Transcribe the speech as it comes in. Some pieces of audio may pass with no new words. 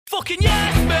Fucking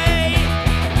yes, mate.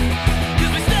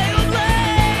 'Cause we stayed up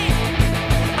late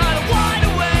and I'm wide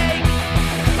awake.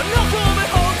 I'm not coming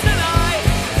home tonight.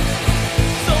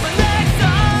 So the next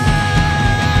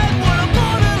time when I'm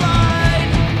borderline,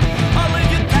 I'll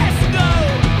leave your desk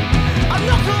note. I'm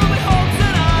not coming home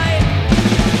tonight.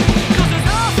 'Cause there's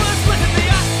half a split in the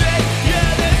ashtray. Yeah,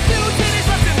 there's 2 titties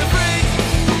left in the fridge.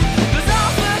 There's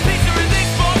half a pizza in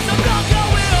this box. I'm not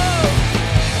going home.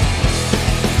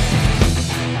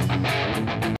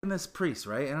 This priest,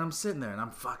 right? And I'm sitting there and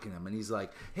I'm fucking him, and he's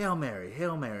like, "Hail Mary,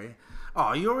 Hail Mary."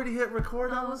 Oh, you already hit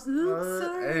record? Oh, oops,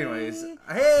 sorry. Anyways,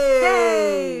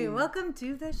 Hey, welcome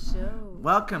to the show.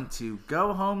 welcome to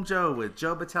Go Home Joe with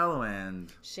Joe Batello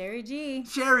and Sherry G.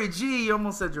 Sherry G. You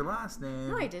almost said your last name.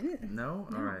 No, I didn't. No?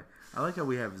 All right. I like how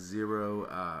we have zero.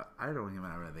 I don't even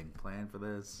have anything planned for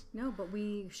this. No, but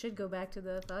we should go back to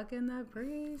the fucking the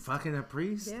priest. Fucking a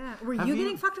priest? Yeah. Were Have you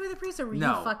getting fucked by the priest or were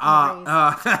No. you fucking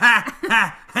the priest?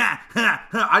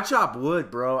 I chop wood,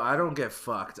 bro. I don't get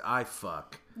fucked. I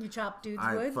fuck. You chop dudes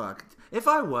I wood? fucked. If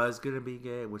I was gonna be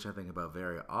gay, which I think about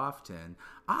very often,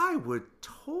 I would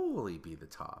totally be the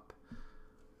top.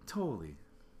 Totally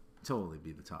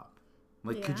be the top.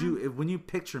 Like, could Yeah. you, when you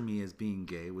picture me as being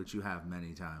gay, which you have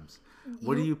many times,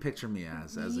 what do you picture me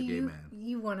as a gay man?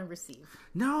 You want to receive.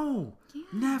 No,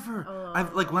 never. Oh.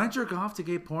 I've like when I jerk off to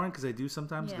gay porn, because I do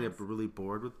sometimes Yes. get really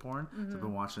bored with porn. So I've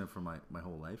been watching it for my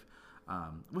whole life.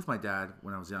 With my dad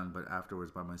when I was young, but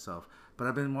afterwards by myself. But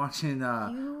I've been watching.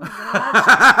 You watch.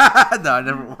 No, I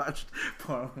never watched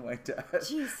porn with my dad.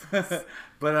 Jesus.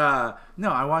 But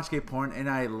no, I watch gay porn, and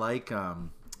I like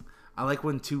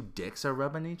when 2 dicks are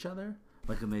rubbing each other.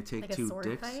 Like when they take Like a 2 sword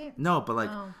dicks. fight? No, but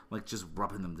Oh. like just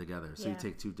rubbing them together. So you Yeah.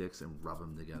 take 2 dicks and rub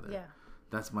them together. Yeah.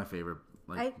 That's my favorite.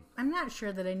 Like, I'm not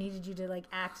sure that I needed you to like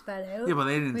act that out. yeah, but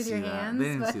they didn't with see your that. hands, They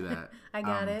didn't but see that. I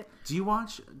got it. Do you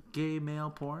watch gay male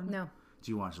porn? No.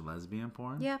 Do you watch lesbian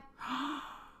porn? Yeah. But I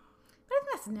think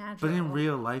that's natural. But in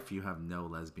real life, you have no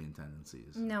lesbian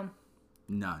tendencies. No.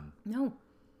 None. No.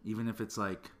 Even if it's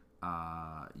like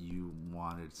you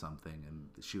wanted something and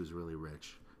she was really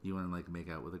rich, you want to like make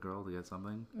out with a girl to get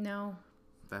something. No.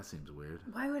 That seems weird.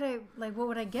 Why would I like? What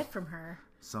would I get from her?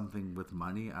 Something with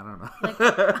money? I don't know.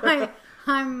 Like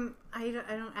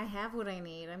I have what I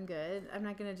need. I'm good. I'm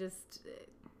not gonna just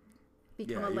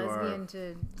become Yeah, a you lesbian are-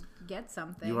 to get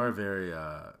something. You are very.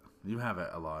 You have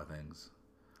a lot of things.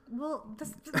 Well,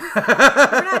 we're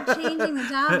not changing the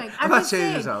topic. I'm not just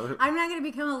changing the saying, topic. I'm not gonna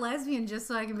become a lesbian just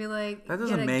so I can be like. That get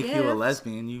doesn't make you a gift.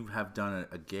 lesbian. You have done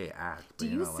a gay act. But Do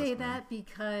you're you not a say lesbian. that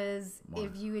because Why?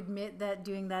 if you admit that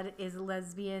doing that is a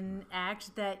lesbian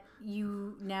act, that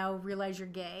you now realize you're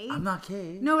gay? I'm not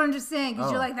gay. No, I'm just saying because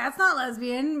Oh. you're like, that's not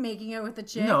lesbian, making out with a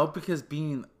chick. No, because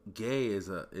being gay is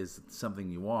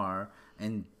something you are,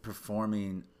 and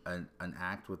performing an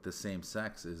act with the same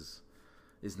sex is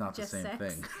not Just the same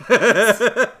sex?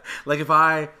 thing. Like if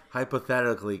I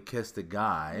hypothetically kissed a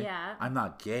guy, Yeah. I'm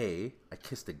not gay. I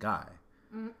kissed a guy.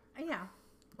 Yeah.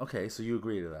 Okay, so you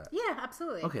agree to that? Yeah,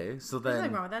 absolutely. Okay, so There's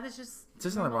nothing then wrong with that. It's just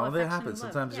there's nothing normal wrong with it. It affection happens. and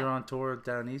love. Sometimes Yeah. you're on tour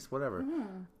down east, whatever.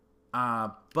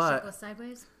 Shit But goes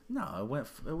sideways. no, it went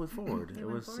forward. It it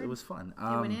went was forward? it was fun.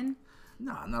 It went in.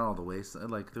 No, not all the way. So,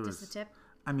 like there Just was the tip.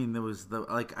 I mean, there was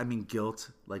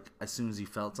guilt. Like, as soon as you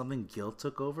felt something, guilt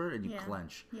took over and you Yeah.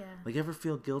 clench. Yeah. Like, you ever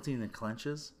feel guilty and it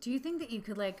clenches? Do you think that you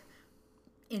could like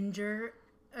injure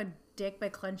a dick by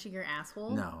clenching your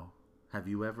asshole? No. Have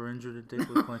you ever injured a dick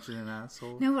with clenching an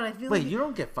asshole? No, but I feel Wait, like you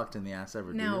don't get fucked in the ass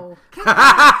ever, do no. you?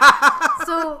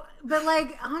 So, but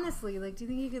like honestly, like, do you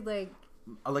think you could like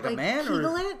Like a like man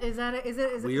Kegel or? it? Is that is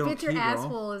it We if don't it's your Kegel.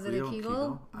 asshole? Is it We a don't Kegel?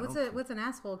 Kegel. I don't What's an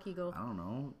asshole Kegel? I don't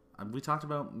know. We talked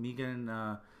about me getting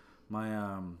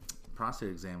my prostate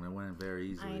exam and it went very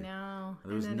easily. I know.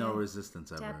 There was And then no it-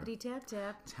 resistance ever. Tappity tap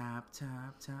tap. Tap,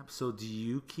 tap, tap. So do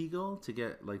you Kegel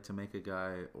to make a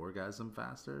guy orgasm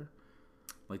faster?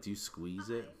 Like, do you squeeze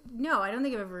it? No, I don't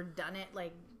think I've ever done it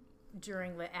like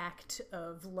during the act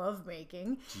of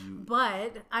lovemaking. you-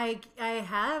 But I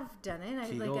have done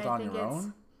it. Kegeled I on think your it's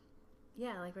own?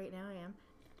 yeah, like right now I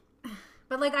am.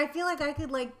 But like I feel like I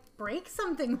could like break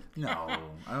something. No,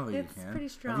 I don't think It's you can. pretty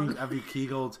strong. Have you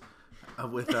Kegeled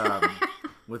with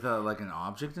like an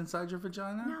object inside your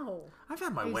vagina? No. I've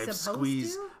had my Are you wife supposed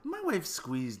squeeze. to? My wife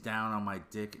squeezed down on my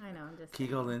dick. I know, I'm just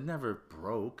Kegeled and it never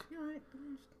broke. You know,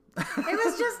 it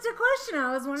was just a question.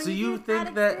 I was wondering So if you you've think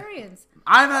had that- experience.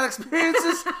 I've had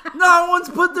experiences. No one's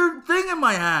put their thing in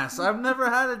my ass. I've never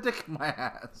had a dick in my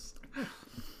ass.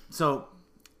 So,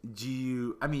 Do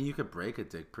you? I mean, you could break a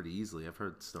dick pretty easily. I've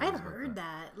heard stories. I've about heard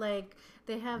that. Like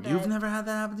they have. You've that... never had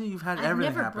that happen to you. You've had I've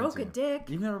everything never happen broke to a you. dick.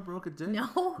 You've never broke a dick. No.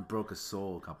 You broke a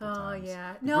soul a couple Oh times.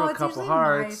 yeah. You No, broke a it's couple usually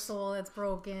hearts. my soul that's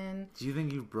broken. Do you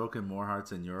think you've broken more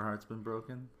hearts than your heart's been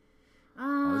broken?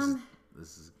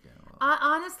 This is getting a little...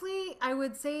 Honestly, I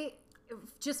would say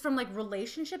just from like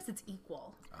relationships, it's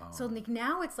equal. So like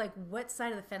now it's like, what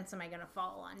side of the fence am I gonna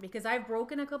fall on? Because I've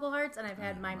broken a couple hearts and I've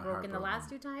had mine my heart broken the broken. last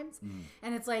 2 times,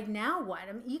 and it's like, now what?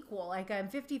 I'm equal. Like I'm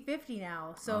 50-50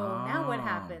 now. So now what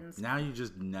happens? Now you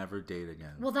just never date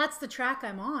again. Well, that's the track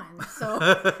I'm on. So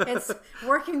it's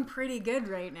working pretty good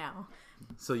right now.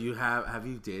 So you have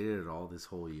you dated at all this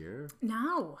whole year?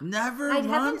 No. Never. I once?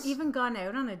 haven't even gone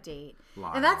out on a date.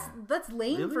 Lie. And that's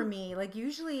lame Really? for me. Like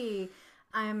usually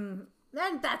and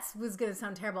that's was gonna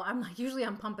sound terrible. I'm like usually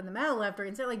I'm pumping the metal after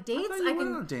instead like dates I thought you I went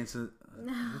can on dates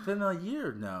within a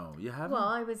year. No, you haven't. well,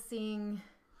 I was seeing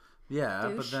yeah,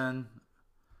 but douche. then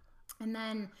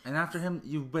and after him,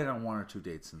 you've been on 1 or 2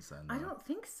 dates since then. I though. don't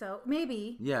think so.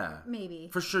 Maybe. Yeah, Maybe.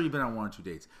 for sure you've been on 1 or 2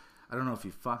 dates. I don't know if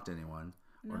you fucked anyone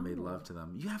or made No. love to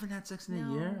them. You haven't had sex in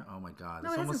No. a year? Oh my god, No,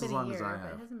 it's it almost hasn't as been a long year. as I But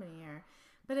have. it hasn't been a year.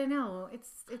 But I know it's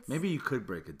Maybe you could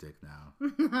break a dick now.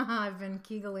 I've been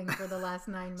kegeling for the last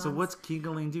 9 months. So what's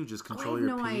kegeling do? Just I control have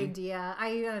your no pee? idea.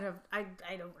 I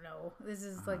don't know. This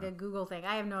is like a Google thing.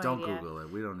 I have no Don't idea. Google it.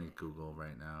 We don't need Google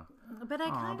right now. But I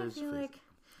kind of there's feel face- like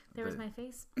there was but- my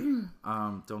face.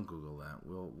 Don't Google that.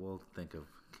 We'll think of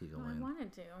I kegeling.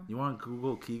 wanted to. You want to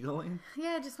Google kegeling?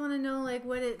 Yeah, I just want to know like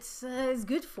what it is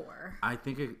good for. I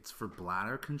think it's for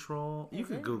bladder control. You Is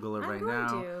could it? Google it I'm right going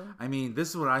now. to. I mean, this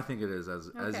is what I think it is as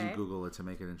you Okay. Google it to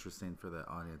make it interesting for the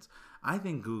audience. I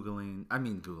think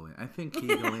I think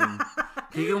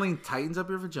kegeling tightens up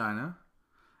your vagina.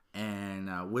 And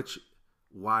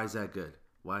why is that good?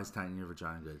 Why is tightening your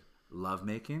vagina good? Love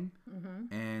making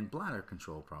and bladder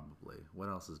control, probably. What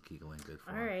else is kegeling good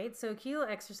for? All right, so Kegel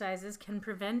exercises can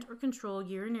prevent or control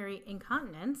urinary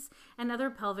incontinence and other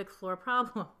pelvic floor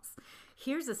problems.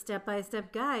 Here's a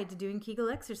step-by-step guide to doing Kegel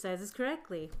exercises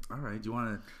correctly. All right. Do you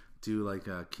want to do like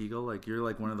a Kegel? Like you're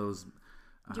like one of those.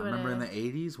 Do you remember in wanna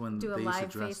the 80s when Do a they used to live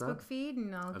dress Facebook up? feed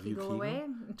and I'll Of you Kegel away.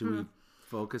 Do we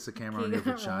focus the camera on your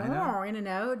vagina? Oh, in and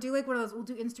out. Do like one of those. We'll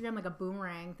do Instagram like a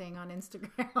boomerang thing on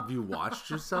Instagram. Have you watched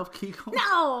yourself Kegel?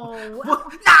 No,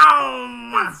 What?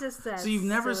 No! it's just that. So you've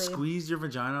never silly. squeezed your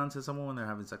vagina onto someone when they're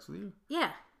having sex with you?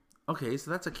 Yeah, Okay, so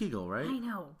that's a Kegel, right? I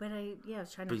know, but I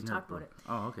was trying not you to never talk about it.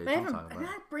 Oh, okay. But I Don't haven't, talk I'm about it.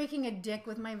 not breaking a dick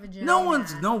with my vagina.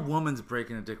 No woman's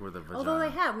breaking a dick with a vagina. Although I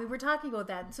have. We were talking about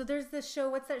that. So there's this show.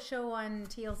 What's that show on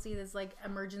TLC? This like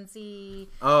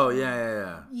emergency Oh,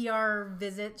 yeah. ER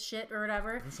visit shit or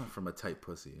whatever. That's not from a tight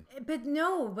pussy. But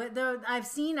no, but I've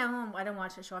seen. I don't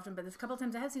watch that show often, but there's a couple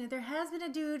times I have seen it. There has been a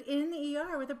dude in the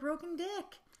ER with a broken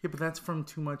dick. Yeah, but that's from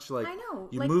too much, like, I know,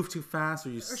 you like- move too fast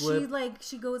or you Or slip.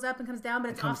 she goes up and comes down,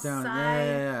 but it's comes offside, down.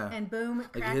 Yeah. and boom, it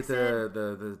Like you cracks hit it.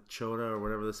 the chota or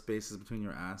whatever the space is between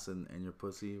your ass and your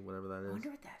pussy, whatever that I is. wonder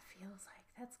what that feels like.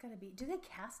 That's gotta be. Do they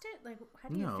cast it? Like, how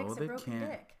do you No, fix a they broken can't.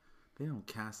 dick? They don't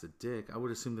cast a dick. I would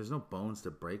assume there's no bones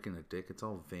to break in a dick. It's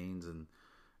all veins and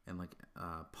like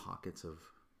pockets of.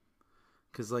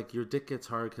 Because like your dick gets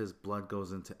hard because blood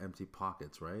goes into empty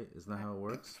pockets, right? Isn't that how it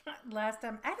works? Last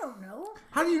time, I don't know.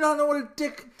 How do you not know what a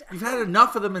dick? You've had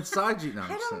enough of them inside you. No,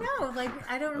 I don't know. Like,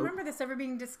 I don't remember this ever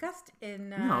being discussed in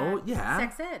No, yeah.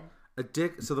 sex ed. A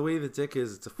dick. So the way the dick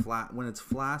is, it's a flat. When it's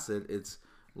flaccid, it's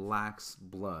lacks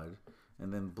blood,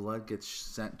 and then blood gets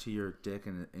sent to your dick,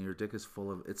 and your dick is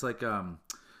full of. It's like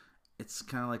it's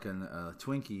kind of like a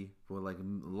Twinkie with like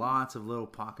lots of little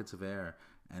pockets of air,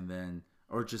 and then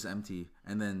or just empty,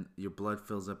 and then your blood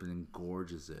fills up and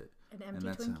engorges it. An And empty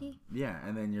that's Twinkie? yeah,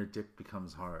 and then your dick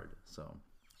becomes hard. So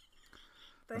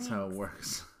that's how it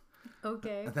works.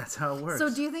 Okay. That's how it works. So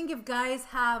do you think if guys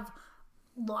have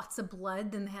lots of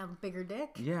blood, then they have a bigger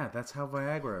dick? Yeah, that's how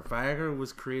Viagra. Viagra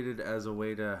was created as a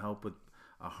way to help with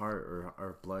a heart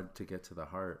or blood to get to the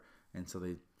heart, and so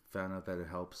they found out that it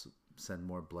helps send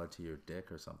more blood to your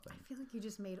dick or something. I feel like you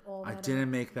just made all that I up. didn't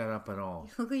make that up at all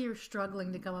Look like you're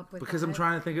struggling to come up with because that. I'm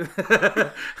trying to think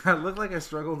of. I look like I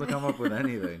struggled to come up with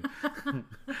anything.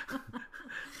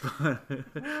 Well,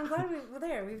 I'm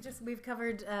glad we've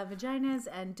covered vaginas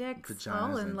and dicks Vaginas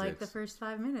all in and like the dicks. first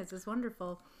 5 minutes. It's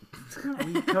wonderful.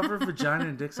 We cover vagina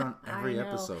and dicks on I every know.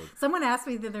 episode. Someone asked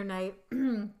me the other night A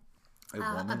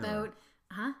woman about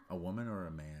a woman or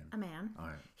a man? a man. All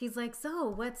right. He's like, so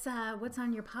what's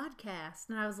on your podcast?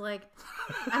 And I was like,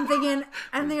 I'm thinking,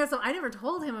 so I never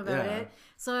told him about Yeah. it.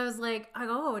 So I was like,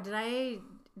 oh, did I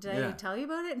Yeah. tell you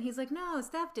about it? And he's like, no,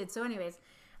 Steph did. So anyways,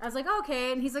 I was like,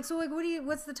 okay. And he's like, so like,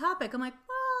 what's the topic? I'm like,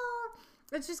 well,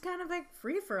 It's just kind of like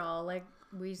free for all. Like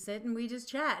we sit and we just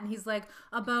chat, and he's like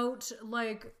about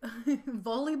like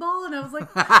volleyball, and I was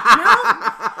like,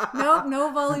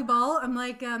 no volleyball. I'm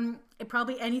like,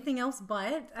 probably anything else,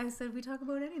 but I said we talk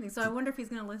about anything. So I wonder if he's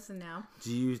gonna listen now.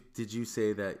 Did you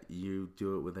say that you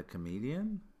do it with a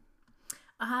comedian?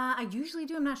 I usually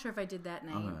do. I'm not sure if I did that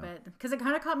night, but because it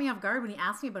kind of caught me off guard when he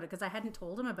asked me about it, because I hadn't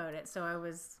told him about it. So I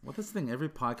was. Well, that's the thing. Every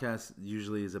podcast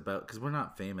usually is about, because we're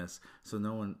not famous, so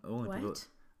no one. Only What? people.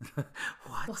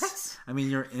 What? I mean,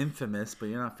 you're infamous, but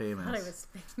you're not famous. I thought I was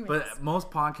famous. But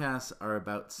most podcasts are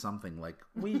about something. Like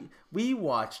we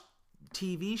watch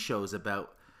TV shows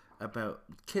about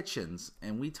kitchens,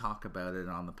 and we talk about it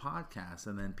on the podcast,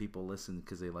 and then people listen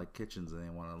because they like kitchens and they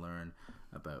want to learn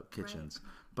about kitchens.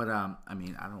 Right. But I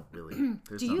mean, I don't really.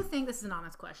 Do you think, this is an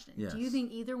honest question? Yes. Do you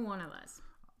think either one of us?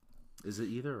 Is it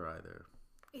either or either?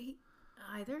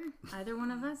 Either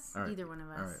one of us? All right. Either one of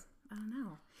us. All right. I don't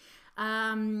know.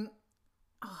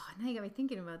 Now you got me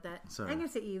thinking about that. Sorry. I'm gonna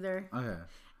say either. Okay.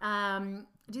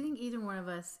 Do you think either one of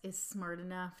us is smart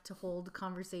enough to hold a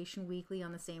conversation weekly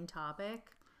on the same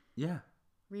topic? Yeah.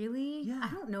 Really? Yeah. I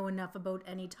don't know enough about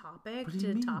any topic What do you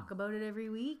to mean? talk about it every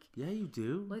week. Yeah, you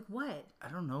do. Like what? I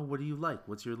don't know. What do you like?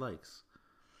 What's your likes?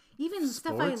 Even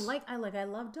stuff I Sports? like. I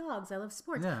love dogs. I love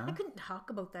sports. Yeah. I couldn't talk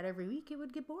about that every week. It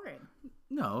would get boring.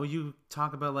 No, you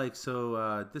talk about this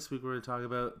week we're going to talk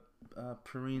about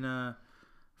Purina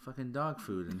fucking dog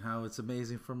food and how it's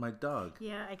amazing for my dog.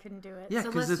 Yeah, I couldn't do it. Yeah, So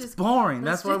because let's it's just boring.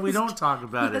 let's That's why we just don't talk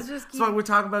about it. let's just That's why keep- we're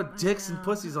talking about dicks and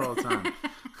pussies all the time.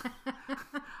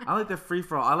 I like the free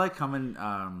for all. I like coming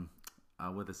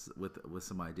with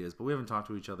some ideas, but we haven't talked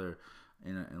to each other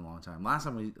in a long time. Last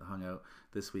time we hung out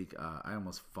this week, I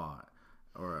almost fought,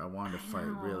 or I wanted to fight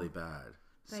really bad.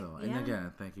 So, and yeah.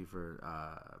 again, thank you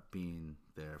for being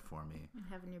there for me. And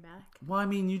having your back. Well, I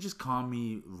mean, you just calmed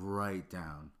me right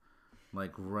down,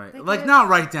 like Like not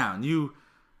right down. You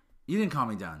didn't calm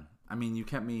me down. I mean, you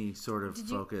kept me sort of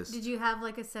focused. Did you have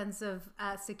like a sense of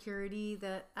security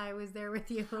that I was there with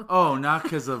you? Oh, not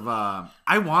because of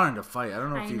I wanted to fight. I don't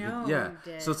know if I you know could. Yeah. you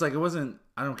did. So it's like it wasn't.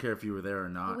 I don't care if you were there or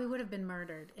not. But we would have been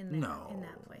murdered in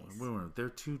that place. we wouldn't. They're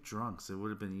two drunks. It would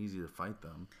have been easy to fight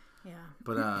them. Yeah.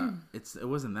 But it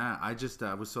wasn't that. I just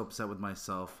was so upset with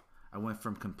myself. I went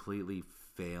from completely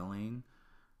failing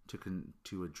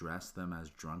to address them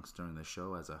as drunks during the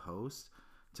show as a host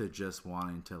to just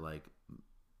wanting to like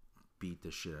beat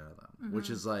the shit out of them, which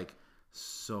is like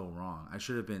so wrong. I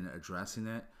should have been addressing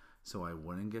it so I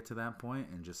wouldn't get to that point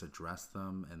and just address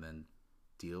them and then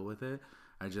deal with it.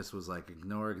 I just was like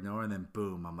ignore, and then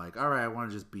boom, I'm like, all right, I want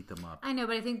to just beat them up. I know,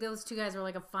 but I think those two guys are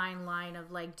like a fine line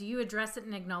of like, do you address it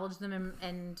and acknowledge them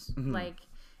and like,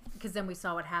 because then we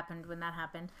saw what happened when that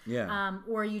happened. Yeah.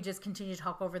 Or you just continue to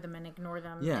talk over them and ignore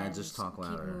them. Yeah, and just talk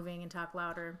louder. Keep moving and talk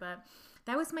louder. But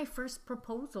that was my first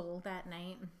proposal that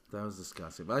night. That was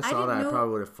disgusting. But I saw that. I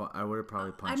would have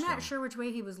probably punched him. I'm not sure which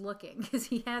way he was looking because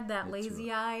he had that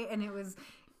lazy eye, and it was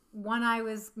one eye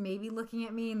was maybe looking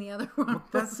at me, and the other one.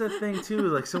 That's the thing too.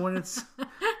 Like, so when it's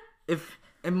if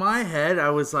in my head I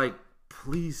was like,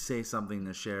 please say something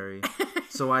to Sherry,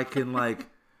 so I can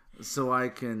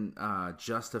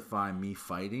justify me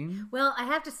fighting. Well, I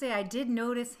have to say, I did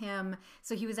notice him.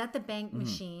 So he was at the bank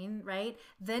machine, right?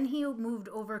 Then he moved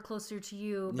over closer to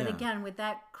you. But Yeah. again, with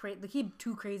that, he had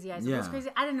two crazy eyes. It Yeah. was crazy.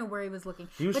 I didn't know where he was looking.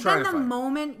 He was but trying then to the fight.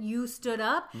 moment you stood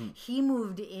up, he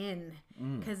moved in.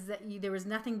 Because there was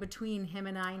nothing between him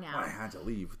and I now. I had to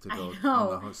leave to go I on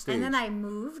know. the whole stage. And then I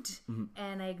moved,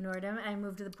 and I ignored him. I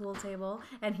moved to the pool table,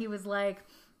 and he was like...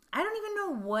 I don't even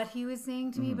know what he was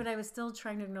saying to me, but I was still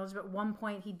trying to acknowledge. But at one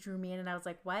point, he drew me in, and I was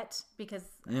like, what? Because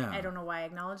I don't know why I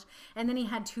acknowledged. And then he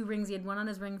had two rings. He had one on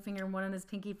his ring finger and one on his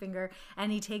pinky finger. And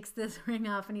he takes this ring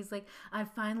off, and he's like, I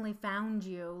finally found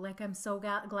you. Like, I'm so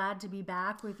glad to be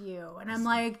back with you. And I'm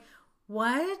like,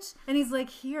 what? And he's like,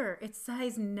 here, it's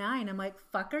size 9. I'm like,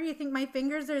 fucker, you think my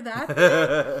fingers are that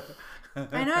big?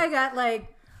 I know I got,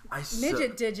 like,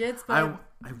 midget digits, but...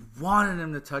 I wanted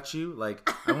him to touch you. Like,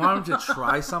 I wanted him to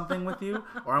try something with you,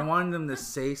 or I wanted him to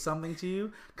say something to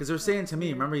you. Because they were saying to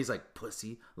me, remember, he's like,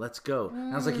 pussy, let's go.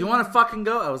 And I was like, you want to fucking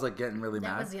go? I was like getting really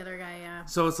mad. That was the other guy, yeah.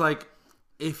 So it's like,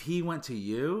 if he went to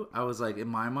you, I was like, in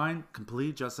my mind,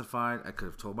 completely justified. I could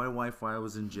have told my wife why I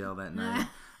was in jail that night.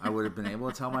 I would have been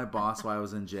able to tell my boss why I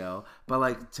was in jail. But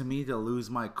like, to me, to lose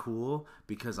my cool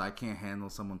because I can't handle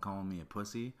someone calling me a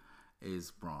pussy,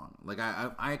 is wrong. Like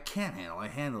I can't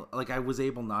handle. I was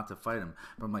able not to fight him,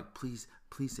 but I'm like, please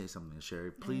say something to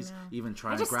Sherry. Please even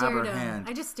try and grab her hand.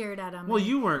 I just stared at him. Well,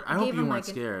 you weren't. I hope you weren't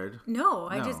scared. No,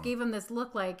 I just gave him this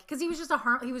look like, because he was just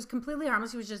he was completely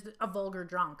harmless. He was just a vulgar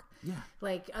drunk. Yeah.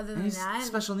 Like, other than that,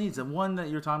 special needs. The one that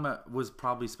you're talking about was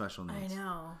probably special needs. I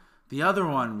know. The other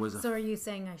one was. So are you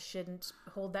saying I shouldn't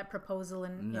hold that proposal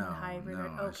in high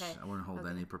regard? No, okay. I wouldn't hold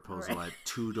any proposal at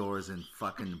 2 doors in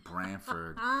fucking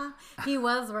Brantford. He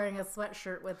was wearing a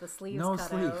sweatshirt with the sleeves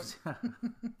cut out.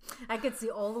 I could see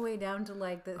all the way down to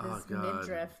like his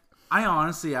midriff. I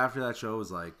honestly, after that show,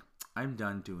 was like, I'm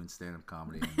done doing stand-up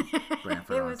comedy in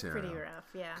Brantford, Ontario. It was pretty rough,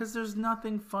 yeah. Because there's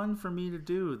nothing fun for me to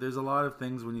do. There's a lot of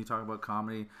things when you talk about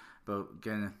comedy, about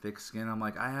getting a thick skin. I'm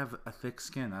like, I have a thick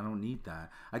skin. I don't need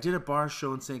that. I did a bar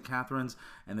show in St. Catharines,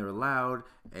 and they were loud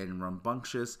and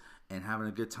rambunctious and having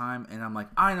a good time. And I'm like,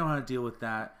 I know how to deal with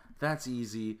that. That's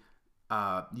easy.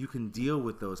 You can deal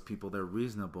with those people. They're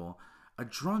reasonable. A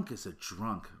drunk is a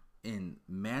drunk. In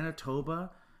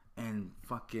Manitoba and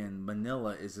fucking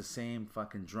Manila is the same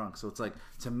fucking drunk. So it's like,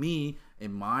 to me,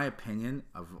 in my opinion,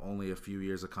 of only a few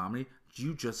years of comedy,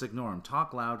 you just ignore them.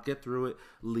 Talk loud, get through it,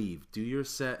 leave. Do your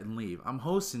set and leave. I'm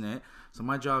hosting it, so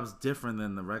my job's different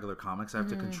than the regular comics. I have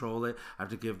to control it. I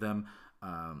have to give them,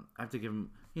 a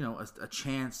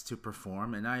chance to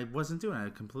perform, and I wasn't doing it. I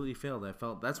completely failed.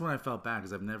 That's when I felt bad,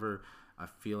 because I've never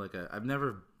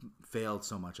failed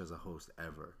so much as a host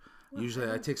ever.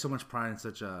 Usually I take so much pride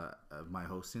in my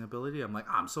hosting ability. I'm like,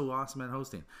 I'm so awesome at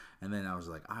hosting. And then I was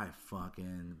like, I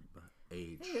fucking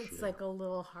ate shit. It's like a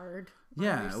little hard.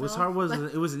 Yeah, yourself. It was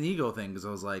hard. It was an ego thing, because I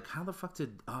was like, how the fuck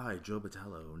did Joe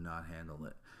Botello not handle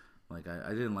it? Like,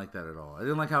 I didn't like that at all. I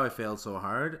didn't like how I failed so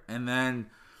hard. And then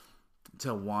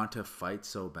to want to fight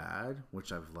so bad,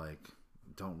 which I've like,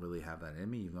 don't really have that in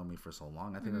me. You've known me for so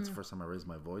long. I think that's the first time I raised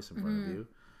my voice in front of you,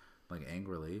 like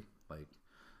angrily, like.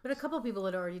 But a couple of people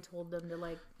had already told them to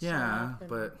like. Yeah,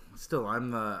 but still,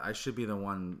 I should be the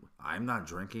one. I'm not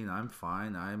drinking. I'm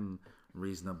fine. I'm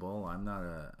reasonable. I'm not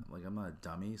a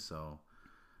dummy. So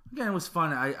again, it was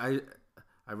fun.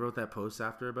 I wrote that post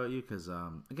after about you because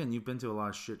again, you've been to a lot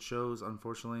of shit shows,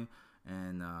 unfortunately,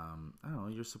 and I don't know,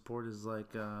 your support is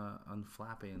like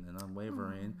unflapping and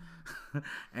unwavering,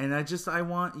 and I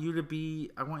want you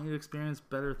to experience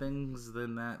better things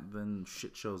than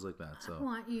shit shows like that. So I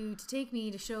want you to take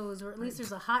me to shows where at least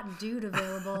there's a hot dude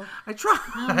available. I try.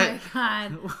 Oh my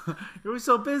god, you're always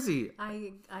so busy.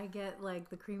 I get like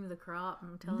the cream of the crop.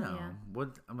 I'm telling you.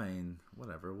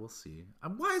 Whatever. We'll see.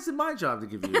 Why is it my job to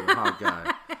give you a hot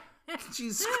guy?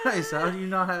 Jesus Christ, how do you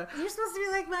not have... You're supposed to be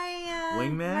like my...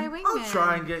 wingman? My wingman. I'll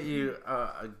try and get you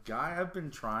a guy. I've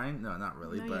been trying. No, not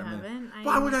really. No, but you haven't.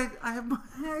 Why would I have...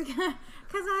 Because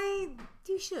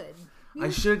you should. I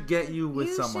should get you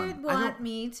with someone. You should want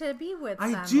me to be with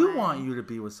someone. I do want you to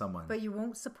be with someone. But you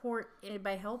won't support it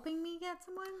by helping me get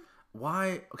someone?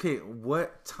 Why? Okay,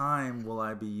 what time will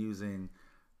I be using...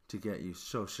 to get you?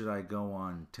 So should I go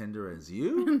on Tinder as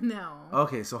you? No.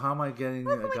 Okay, so how am I getting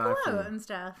a guy for out and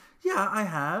stuff? Yeah, I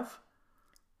have.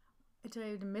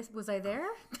 Was I there?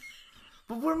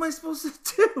 But what am I supposed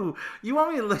to do? You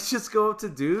want me to just go up to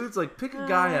dudes? Like, pick a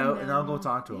guy out and I'll go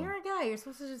talk to him. You're a guy. You're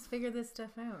supposed to just figure this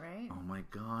stuff out, right? Oh my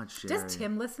God, Sherry. Does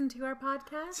Tim listen to our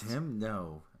podcast? Tim?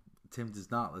 No. Tim does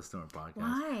not listen to our podcast.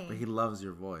 Why? But he loves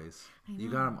your voice. You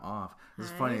got him off.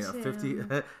 It's funny. 50.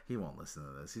 He won't listen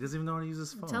to this. He doesn't even know how to use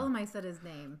his phone. Tell him I said his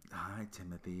name. Hi,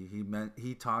 Timothy.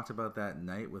 He talked about that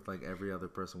night with like every other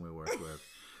person we worked with.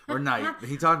 Or night.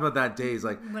 He talked about that day. He's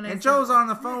like, Joe's on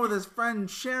the phone with his friend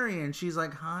Sherry, and she's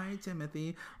like, hi,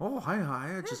 Timothy. Oh,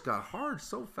 hi. It just got hard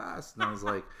so fast. And I was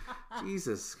like,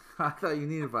 Jesus, I thought you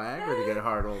needed Viagra to get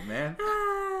hard, old man.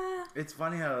 It's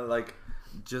funny how like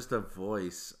just a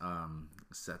voice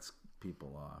sets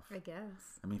people off. I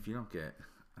guess. I mean, if you don't get,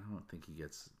 I don't think he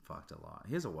gets fucked a lot.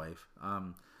 He has a wife.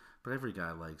 But every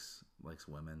guy likes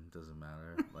women. Doesn't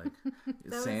matter. Like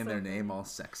saying their name all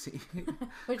sexy.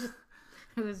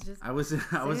 It was just. I was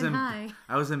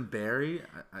in Barrie.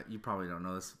 You probably don't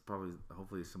know this.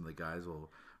 Hopefully, some of the guys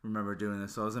will remember doing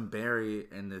this. So I was in Barrie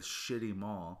in this shitty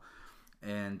mall,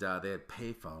 and they had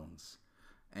payphones.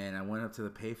 And I went up to the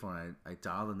payphone. I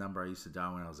dialed the number I used to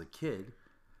dial when I was a kid.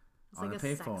 On the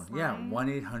payphone. Yeah,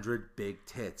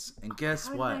 1-800-BIG-TITS. And guess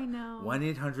what?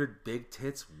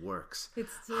 1-800-BIG-TITS works.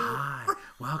 Hi,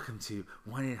 welcome to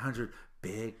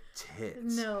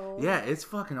 1-800-BIG-TITS. No. Yeah, it's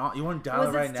fucking awesome. You want to dial it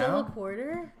right now? Was it still a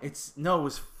quarter? It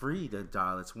was free to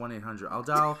dial. It's 1-800. I'll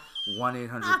dial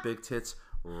 1-800-BIG-TITS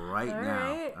right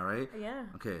now. All right? Yeah.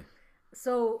 Okay.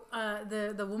 So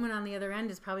the woman on the other end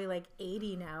is probably like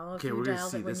 80 now. Okay, we're gonna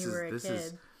see. This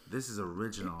This is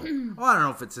original. Oh, I don't know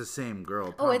if it's the same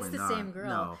girl. Probably it's the not. same girl.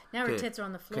 No. Now her tits are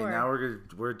on the floor. Okay, now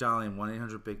we're dialing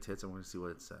 1-800-BIG-TITS and we're gonna see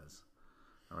what it says.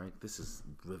 All right, this is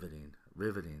riveting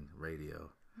radio.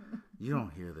 You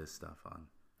don't hear this stuff on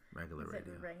regular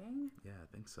radio. Is it ringing? Yeah, I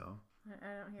think so.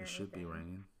 I don't hear it. Should be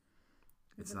ringing.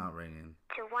 It's not ringing.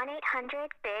 To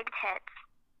 1-800-BIG-TITS.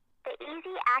 The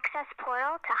easy access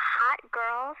portal to hot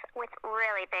girls with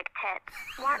really big tits.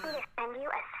 Want me to send you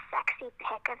a sexy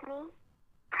pic of me?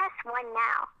 Press 1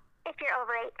 now, if you're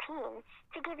over 18,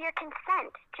 to give your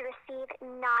consent to receive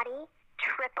naughty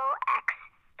XXX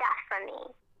stuff from me.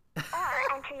 Or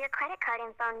enter your credit card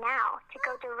info now to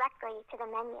go directly to the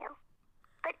menu.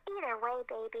 But either way,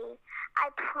 baby, I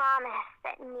promise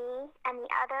that me and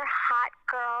the other hot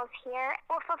girls here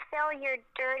will fulfill your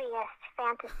dirtiest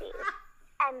fantasies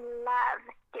and love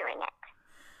doing it.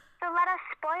 So let us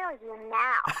spoil you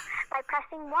now by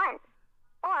pressing 1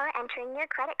 or entering your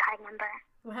credit card number.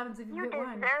 What happens if You you get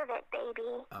one? deserve it,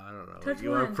 baby. I don't know. Touch You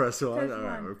want one. to press 1? Touch All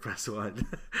right, one. we're press 1.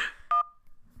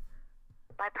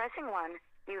 By pressing 1,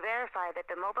 you verify that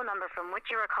the mobile number from which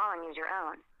you are calling is your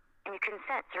own, and you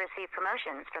consent to receive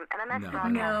promotions from MMS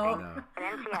Broadcasting No. and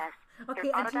NCS Okay,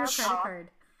 through enter your autodialed credit call, card.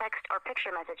 text or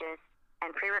picture messages, and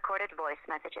pre-recorded voice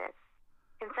messages.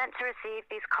 Consent to receive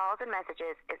these calls and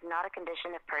messages is not a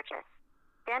condition of purchase.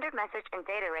 Standard message and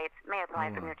data rates may apply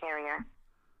from your carrier.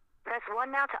 Press 1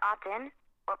 now to opt in,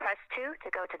 or press 2 to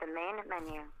go to the main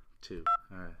menu. 2.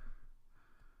 All right.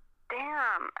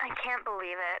 Damn, I can't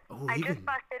believe it. Oh, I just even-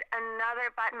 busted another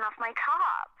button off my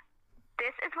top.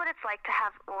 This is what it's like to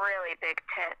have really big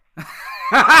tits.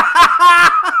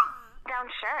 Down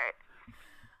shirt.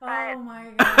 Oh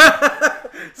my god.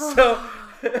 So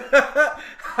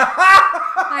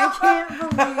I can't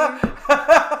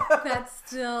believe that's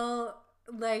still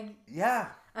like yeah.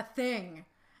 a thing.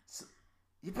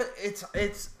 Yeah, but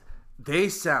it's they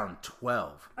sound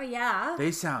 12. Oh yeah.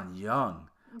 They sound young.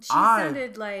 She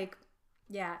sounded like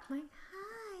like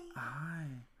Hi.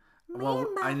 Me Well, and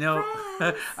my I know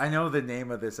friends. I know the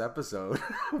name of this episode.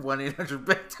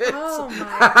 1-800-BIG-TITS. Oh my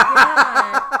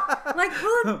god! Like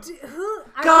who?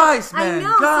 Guys, I man,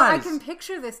 know. guys. So I can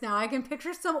picture this now. I can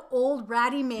picture some old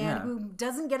ratty man Yeah. who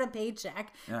doesn't get a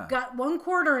paycheck, Yeah. got one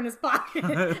quarter in his pocket,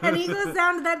 and he goes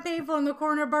down to that payphone in the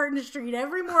corner of Barton Street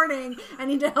every morning,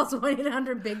 and he dials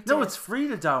 1-800-BIG-TITS. No, it's free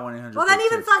to dial 1-800-BIG-TITS. Well, then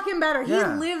even fucking better.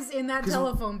 Yeah. He lives in that 'Cause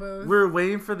telephone booth. We're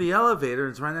waiting for the elevator.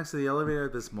 It's right next to the elevator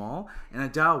at this mall. And I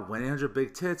dial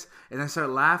 1-800-BIG-TITS. And I start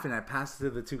laughing. I pass it to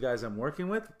the two guys I'm working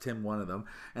with. Tim, one of them.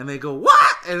 And they go,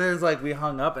 what? And then it's like we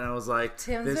hung up. And I was like,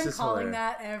 Tim's this been is calling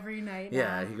hilarious. that every night.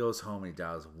 Yeah, now. he goes home and he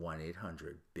dials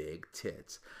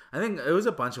 1-800-BIG-TITS. I think it was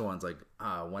a bunch of ones like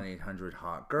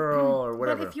 1-800-HOT-GIRL or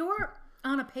whatever. But if you're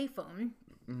on a payphone,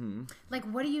 like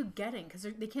what are you getting? Because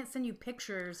they can't send you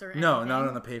pictures or anything. No, not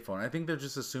on the payphone. I think they're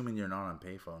just assuming you're not on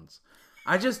payphones.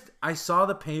 I saw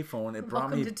the payphone. It brought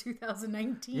Welcome me to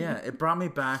 2019. Yeah, it brought me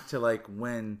back to like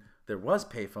when there was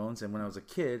payphones, and when I was a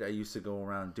kid, I used to go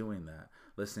around doing that,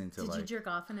 listening to Did like. you jerk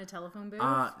off in a telephone booth?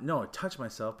 No, I touched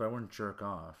myself, but I wouldn't jerk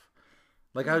off.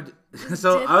 Like I would.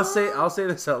 So I'll say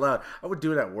this out loud. I would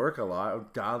do it at work a lot. I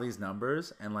would dial these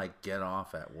numbers and like get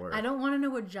off at work. I don't want to know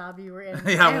what job you were in.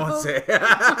 Yeah, I won't say.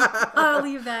 I'll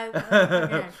leave that.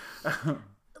 Okay.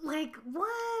 Like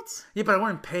what? Yeah, but I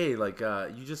wouldn't pay. Like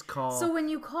you just call. So when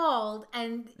you called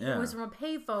and Yeah. it was from a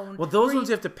payphone. Well, those were ones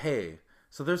you have to pay.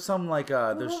 So there's some like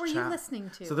there's what were you chat. listening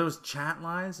to? So there was chat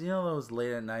lines. You know those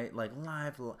late at night like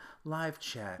live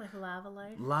chat. like Lava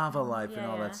Life. Lava Life and Yeah,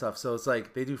 all yeah. that stuff. So it's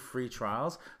like they do free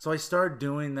trials. So I started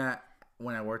doing that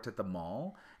when I worked at the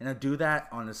mall, and I do that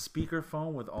on a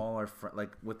speakerphone with all our like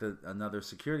with another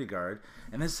security guard.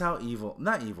 And this is how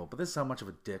not evil, but this is how much of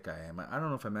a dick I am. I don't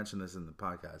know if I mentioned this in the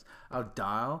podcast. I'll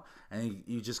dial and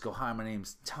you just go, "Hi, my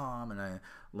name's Tom, and I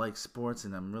like sports,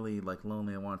 and I'm really like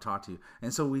lonely. I want to talk to you."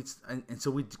 And so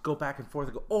we go back and forth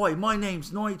and go, "Oi, my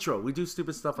name's Nitro." We do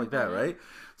stupid stuff like that, right?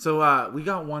 So we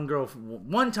got one girl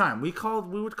one time. We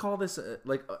would call this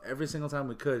like every single time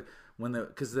we could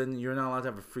because then you're not allowed to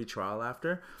have a free trial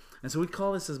after. And so we'd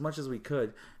call this as much as we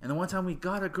could. And then one time we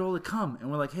got a girl to come,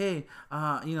 and we're like, "Hey,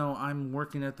 I'm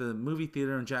working at the movie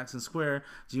theater in Jackson Square.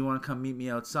 Do you want to come meet me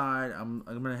outside? I'm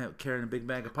gonna carry a big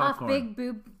bag of Off popcorn." big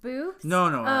boobs? No,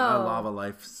 Oh. a Lava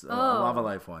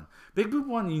Life one. Big Boop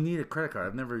one, you need a credit card.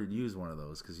 I've never used one of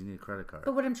those because you need a credit card.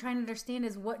 But what I'm trying to understand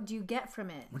is what do you get from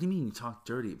it? What do you mean you talk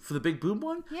dirty? For the Big Boob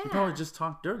one? Yeah. You probably just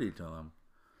talk dirty to them.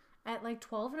 At like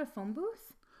 12 in a phone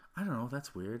booth? I don't know.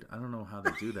 That's weird. I don't know how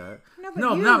they do that. No, but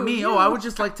no, you, not me. you. Oh, I would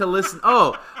just like to listen.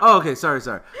 Oh, okay. Sorry.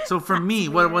 So for me,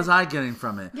 what was I getting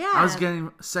from it? Yeah. I was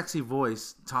getting sexy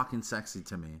voice talking sexy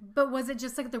to me. But was it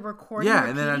just like the recording? Yeah,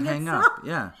 and then I'd repeating hang itself? up.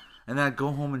 Yeah. And then I'd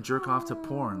go home and jerk off to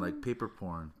porn, like paper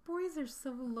porn. Boys are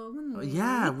so lonely.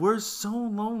 Yeah, we're so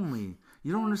lonely.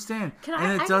 You don't understand. Can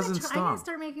and it doesn't I'm stop. gonna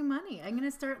start making money. I'm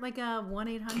gonna start like a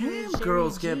 1-800 Cam Sherry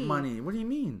girls G. get money. What do you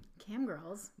mean? Cam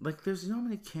girls. Like, there's how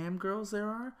many cam girls there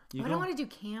are? I don't want to do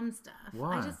cam stuff.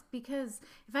 Why? Because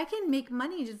if I can make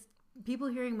money just people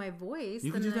hearing my voice,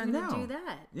 You then can do that I'm gonna now. do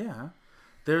that. Yeah.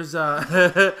 There's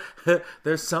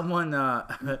there's someone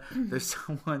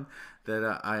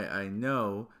that I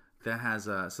know that has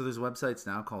so there's websites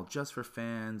now called Just for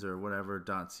Fans or whatever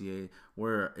 .ca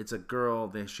where it's a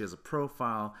girl, she has a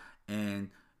profile and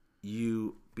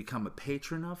you become a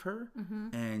patron of her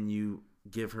and you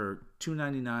give her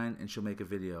 $2.99 and she'll make a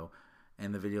video.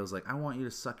 And the video's like, I want you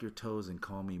to suck your toes and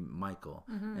call me Michael.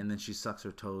 And then she sucks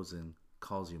her toes and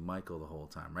calls you Michael the whole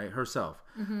time, right? Herself.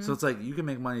 So it's like, you can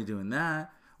make money doing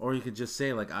that. Or you could just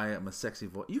say, like, I am a sexy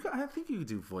voice. I think you could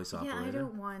do voice operator. Yeah, I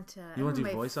don't want to. You want to do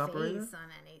my voice operator? face on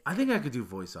anything. I think I could do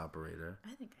voice operator.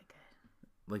 I think I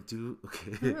could. Like, do...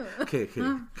 Okay.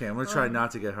 Okay, I'm going to try not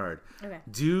to get hard. Okay.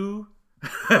 Do...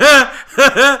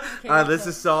 this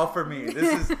is all for me.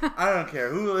 I don't care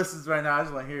who listens right now. I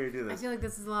just want to hear you do I this. feel like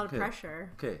this is a lot of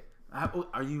pressure. Okay.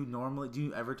 Are you normally... Do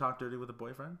you ever talk dirty with a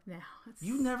boyfriend? No.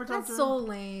 You never talk dirty? That's so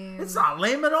lame. It's not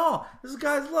lame at all. This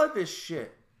guys love this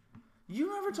shit. You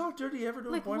never talk dirty ever to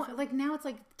a boyfriend? Like now it's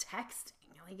like texting.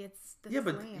 Like that's Yeah,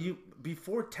 but lame.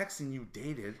 before texting you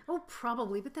dated. Oh,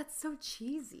 probably, but that's so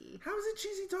cheesy. How is it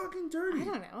cheesy talking dirty? I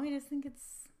don't know. I just think it's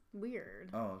weird.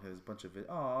 Oh, okay. There's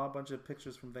a bunch of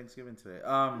pictures from Thanksgiving today.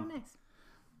 Oh, nice.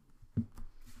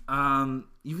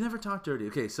 You've never talked dirty.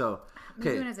 Okay, so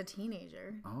Maybe when I was a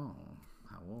teenager. Oh,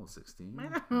 how old? 16. I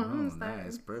don't Oh, know.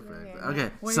 nice, perfect. Yeah.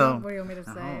 Okay, What so do you want me to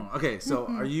say? okay, so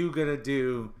are you gonna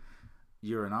do?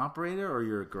 You're an operator or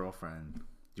you're a girlfriend? Do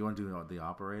you want to do the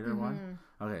operator one?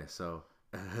 Okay, so.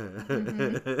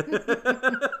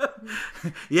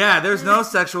 Yeah, there's no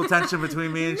sexual tension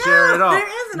between me and Sherry at all.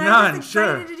 There isn't. None. I'm just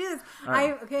Sure. excited to do this.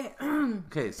 right. Okay.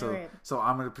 Okay, so All right. so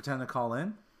I'm gonna pretend to call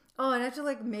in. Oh, and I have to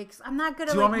like make. I'm not good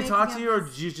at. Do you like, want me to making talk to up you, or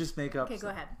this- do you just make up? Okay, go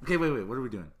stuff? ahead. Okay, wait. What are we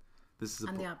doing? This is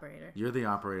I'm the operator. You're the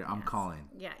operator. I'm calling.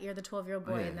 Yeah, you're the 12-year-old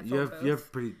boy Okay, in the you phone have booth. you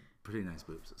have pretty nice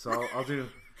boobs. So I'll do.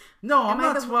 No, I'm Am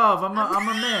I not the- 12. I'm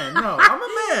a man. No, I'm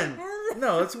a man.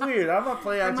 No, it's weird. I'm not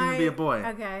playing acting to be a boy.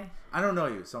 Okay. I don't know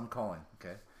you, so I'm calling.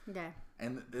 Okay. Okay.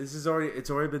 And this is it's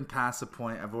already been past the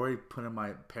point. I've already put in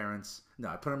my parents. No,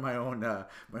 I put in my own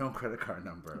credit card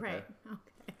number. Okay? Right.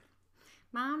 Okay.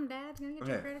 Mom, Dad, gonna get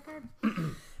your Okay. credit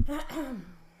card?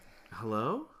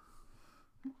 Hello.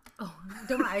 Oh,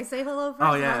 don't I say hello first?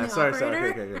 Oh I'm yeah, the sorry.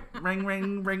 operator? Okay. Ring,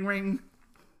 ring, ring, ring.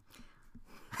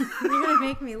 You're gonna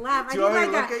make me laugh. Do you want me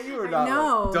to like look at you or not?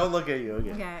 No. Don't look at you.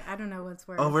 Okay. Okay, I don't know what's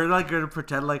worse. Oh, we're like gonna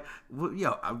pretend like,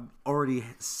 I'm already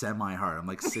semi-hard. I'm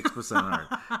like 6% hard.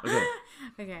 Okay.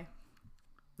 Okay.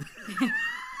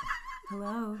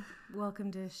 Hello.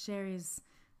 Welcome to Sherry's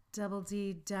Double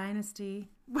D Dynasty.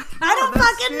 I don't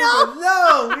fucking know.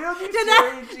 No, we don't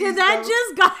need Did that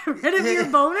just got rid of your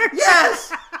boner?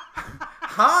 Yes.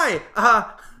 Hi,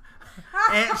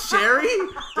 Aunt Sherry.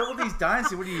 Double D's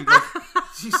Dynasty. What do you? Like,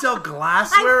 do you sell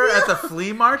glassware at the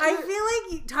flea market? I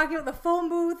feel like you talking about the phone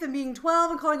booth and being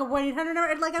 12 and calling a 1-800 number.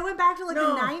 And like I went back to like the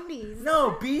 90s.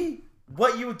 No, be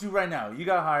what you would do right now. You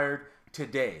got hired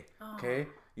today. Okay.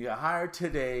 You got hired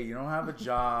today. You don't have a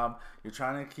job. You're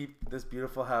trying to keep this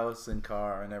beautiful house and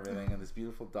car and everything, and this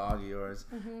beautiful dog of yours,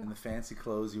 and the fancy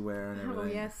clothes you wear and everything.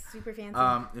 Oh yes, super fancy.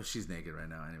 If she's naked right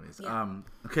now, anyways. Yeah.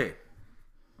 Okay.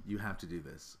 You have to do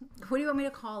this. What do you want me to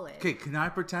call it? Okay, can I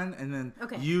pretend and then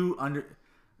Okay.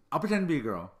 I'll pretend to be a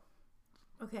girl,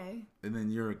 Okay. and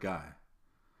then you're a guy.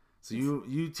 So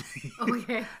you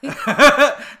Okay.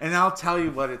 and I'll tell you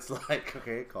what it's like.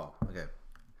 Okay, call. Okay.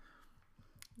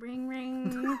 Ring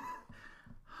ring.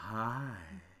 Hi.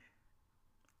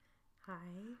 Hi.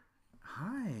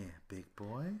 Hi, big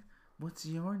boy. What's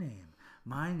your name?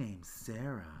 My name's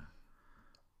Sarah.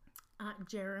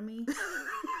 Jeremy.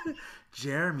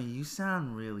 Jeremy, you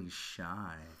sound really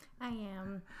shy. I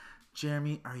am.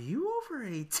 Jeremy, are you over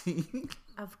 18?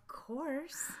 Of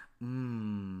course. Do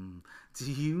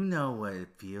you know what it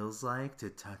feels like to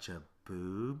touch a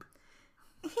boob?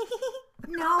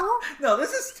 No. No,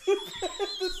 this is stupid.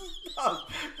 This is dumb.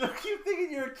 I keep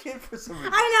thinking you're a kid for some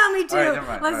reason. I know, me too. All right, never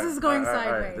mind. This All right, is going all right,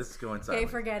 all right. sideways. This is going Okay, sideways.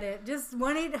 forget it. Just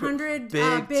 1-800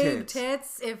 Big big tits.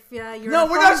 tits. If you're No,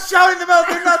 we're not shouting them out.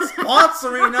 They're not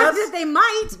sponsoring us. They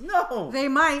might. No. They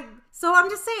might. So I'm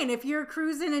just saying, if you're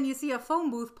cruising and you see a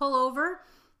phone booth, pull over,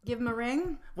 give them a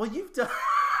ring. Well, you've done.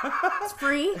 It's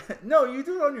free. No, you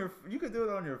do it on your. You could do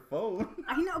it on your phone.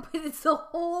 I know, but it's the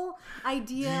whole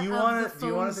idea. Do you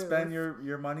want to spend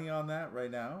your money on that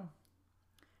right now?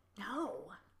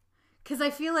 No, because I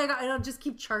feel like it'll just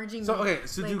keep charging. So me. okay,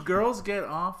 so like, do girls get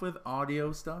off with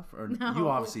audio stuff, or No. you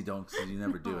obviously don't because you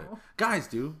never do it. No. Guys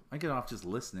do. I get off just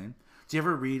listening. Do you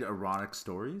ever read erotic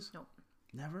stories? No.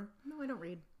 Never. No, I don't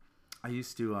read. I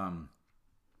used to.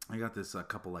 I got this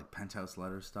couple like penthouse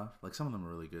letter stuff. Like some of them are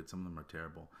really good, some of them are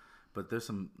terrible. But there's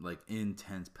some like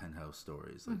intense penthouse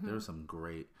stories. Like there's some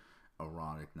great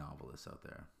erotic novelists out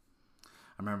there. I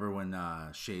remember when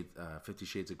 50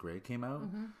 Shades of Grey came out.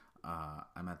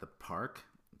 I'm at the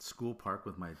school park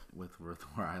with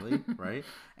Riley, right?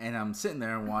 And I'm sitting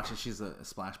there and watching. She's a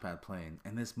splash pad playing,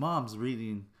 and this mom's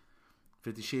reading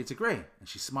 50 Shades of Grey, and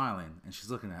she's smiling and she's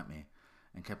looking at me.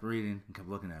 And kept reading and kept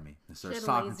looking at me and started She had a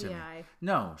talking lazy to me. eye.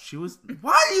 No, she was.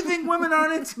 Why do you think women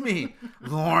aren't into me,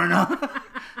 Lorna?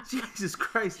 Jesus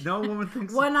Christ, no woman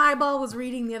thinks. One eyeball was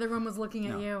reading, the other one was looking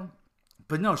at you.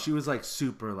 But no, she was like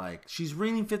super like she's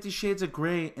reading 50 Shades of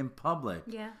Grey in public.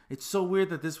 Yeah. It's so weird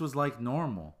that this was like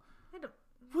normal. I don't.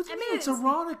 What do you I mean? mean, It's it's-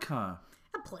 erotica.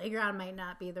 A playground might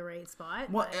not be the right spot.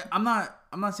 Well, but I'm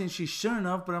not saying she shouldn't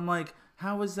have, but I'm like,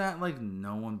 how is that like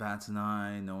no one bats an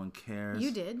eye, no one cares?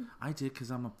 You did. I did because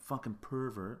I'm a fucking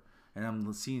pervert and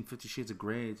I'm seeing 50 Shades of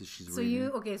Grey that she's So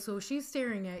reading. so she's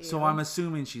staring at you. So I'm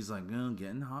assuming she's like, oh,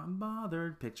 getting hot and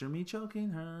bothered. Picture me choking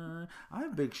her. I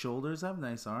have big shoulders. I have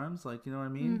nice arms. Like, you know what I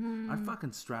mean? I'd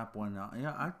fucking strap one out.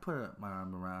 Yeah, I'd put my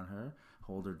arm around her,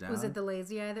 hold her down. Was it the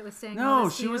lazy eye that was saying? No, all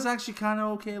this to she was you? actually kind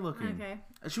of okay looking. Okay.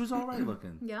 She was all right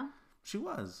looking. Yeah. She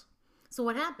was. So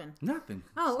what happened? Nothing.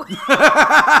 Oh,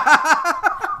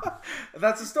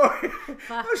 That's the story.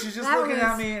 Fuck. No, she's just That looking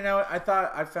at was- me, and I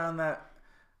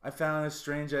found it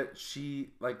strange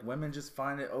that women just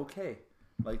find it okay,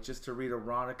 like just to read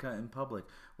erotica in public.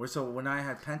 So when I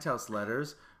had penthouse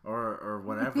letters or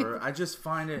whatever, I just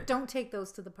find it. don't take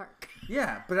those to the park.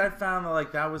 Yeah, but I found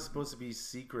that that was supposed to be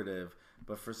secretive,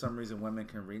 but for some reason women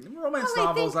can read romance Well, I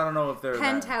novels. think I don't know if they're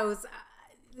Penthouse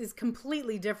is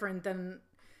completely different than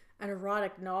an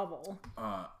erotic novel.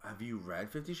 Have you read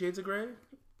 50 Shades of Grey?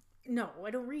 No, I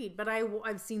don't read, but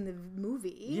I've seen the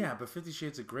movie. Yeah, but 50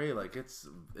 Shades of Grey, I think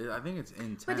it's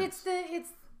intense. But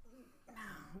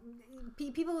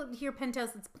people hear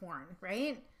Penthouse, it's porn,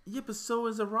 right? Yeah, but so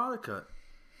is erotica.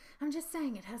 I'm just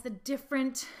saying it has a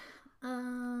different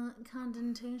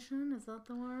connotation. Is that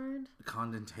the word?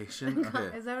 Condentation?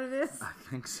 Okay. Is that what it is? I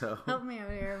think so. Help me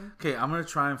out here. Okay, I'm gonna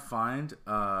try and find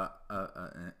an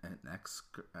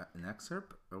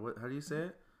excerpt, or what? How do you say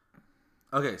it?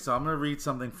 Okay, so I'm gonna read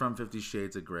something from 50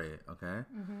 Shades of Grey. Okay.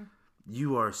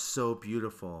 You are so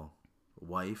beautiful,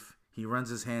 wife. He runs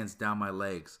his hands down my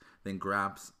legs, then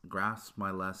grasps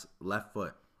my left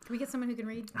foot. Can we get someone who can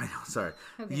read? I know. Sorry.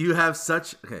 Okay. You have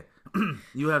such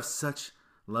you have such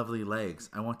lovely legs.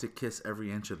 I want to kiss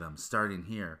every inch of them, starting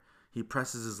here. He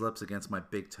presses his lips against my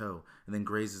big toe and then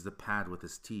grazes the pad with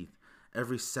his teeth.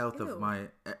 Everything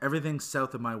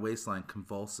south of my waistline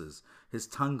convulses. His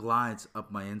tongue glides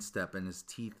up my instep and his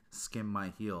teeth skim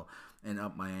my heel and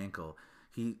up my ankle.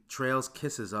 He trails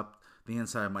kisses up the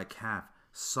inside of my calf,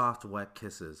 soft, wet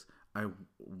kisses. I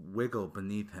wiggle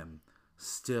beneath him.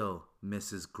 Still,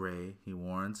 Mrs. Grey, he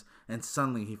warns, and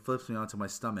suddenly he flips me onto my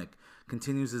stomach,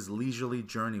 continues his leisurely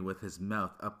journey with his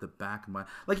mouth up the back of my...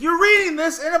 Like, you're reading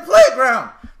this in a playground!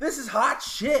 This is hot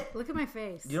shit! Look at my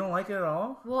face. You don't like it at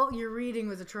all? Well, your reading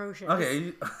was atrocious.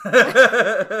 Okay.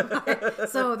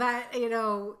 So that,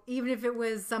 even if it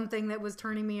was something that was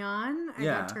turning me on, I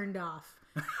Yeah. got turned off.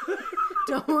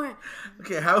 Don't.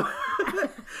 Okay, how...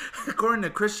 According to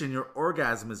Christian, your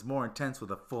orgasm is more intense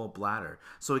with a full bladder.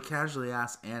 So he casually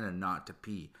asks Anna not to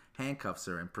pee, handcuffs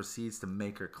her, and proceeds to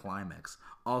make her climax.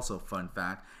 Also, fun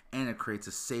fact, Anna creates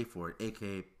a safe word,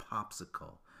 aka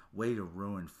popsicle. Way to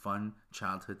ruin fun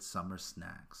childhood summer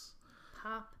snacks.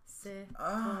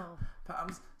 Popsicle.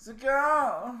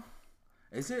 Popsicle!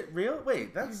 Is it real?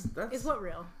 Wait, that's... Is what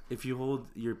real? If you hold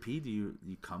your pee, do you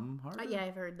come hard? Yeah,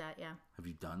 I've heard that, yeah. Have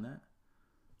you done that?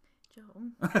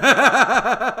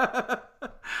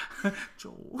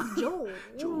 Joel.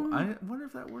 Joel. I wonder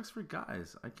if that works for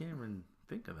guys. I can't even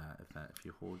think of that. If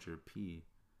you hold your pee.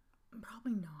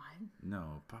 Probably not.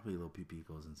 No, probably a little pee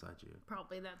goes inside you.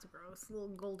 Probably that's gross. A little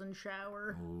golden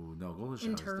shower. Oh no, golden shower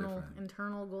is different.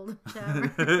 Internal golden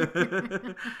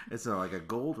shower. It's like a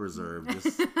gold reserve.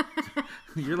 Just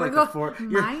you're like Go the Fort. Hey,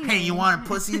 you mining. want a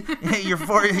pussy? Hey, your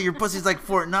pussy's like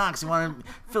Fort Knox. You want to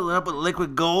fill it up with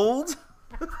liquid gold?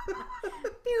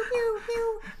 Pew pew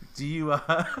pew. Do you?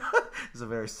 It's a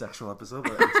very sexual episode,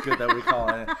 but it's good that we call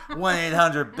it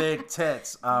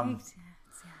 1-800-BIG-TITS.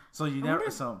 So you never.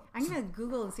 I'm gonna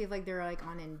Google and see if like they're like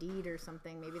on Indeed or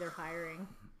something. Maybe they're hiring.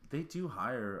 They do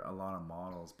hire a lot of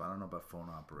models, but I don't know about phone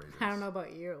operators. I don't know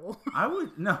about you. I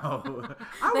would no.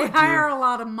 They hire a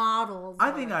lot of models.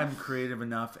 I think I'm creative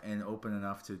enough and open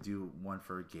enough to do one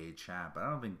for a gay chat, but I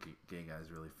don't think gay guys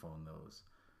really phone those.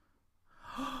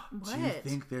 What? Do you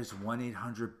think there's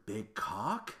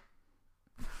 1-800-BIG-COCK?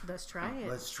 Let's try it.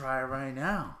 Let's try it right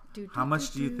now. How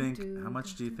much do you think? How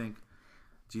much do you think?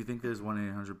 Do you think there's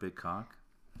 1-800-BIG-COCK?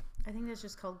 I think that's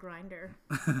just called Grindr.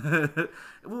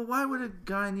 Well, why would a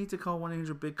guy need to call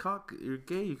 1-800-BIG-COCK? You're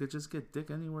gay. You could just get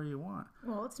dick anywhere you want.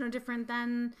 Well, it's no different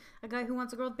than a guy who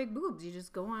wants a girl with big boobs. You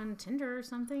just go on Tinder or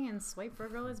something and swipe for a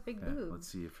girl with big boobs. Let's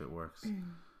see if it works.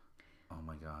 Oh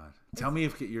my god! Tell me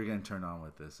if you're getting turned on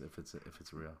with this. If it's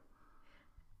real.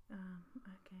 Okay,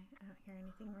 I don't hear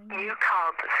anything right now. You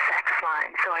called the sex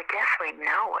line, so I guess we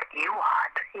know what you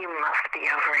want. You must be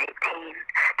over 18.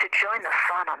 To join the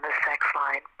fun on the sex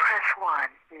line, press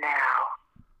 1 now.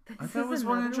 I thought it was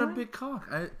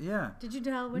 1-800-BIG-COCK. Yeah. Did you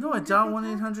dial 1-800-BIG-COCK? No, I dialed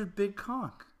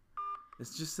 1-800-BIG-COCK.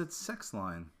 It's just that sex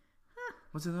line.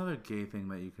 What's another gay thing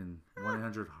that you can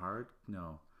 1-800-HARD?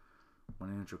 No.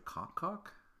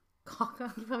 1-800-COCK? Cock.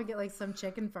 You probably get like some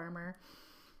chicken farmer.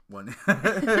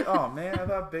 Oh man, I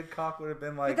thought Big Cock would have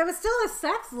been like. But that was still a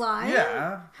sex line.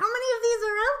 Yeah. How many of these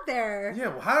are out there? Yeah.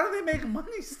 Well, how do they make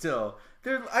money still?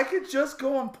 I could just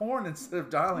go on porn instead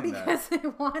of dialing because that.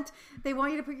 they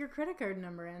want you to put your credit card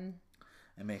number in.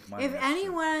 And make money. If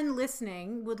anyone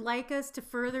listening would like us to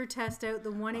further test out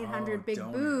the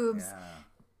 1-800-BIG-BOOBS,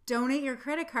 donate your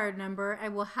credit card number. I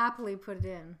will happily put it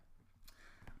in.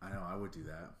 I know, I would do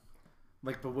that.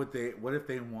 Like, but what if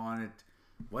they wanted?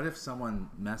 What if someone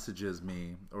messages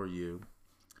me or you,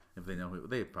 if they know who,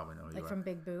 they probably know who you are. Like from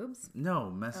Big Boobs? No,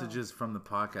 messages from the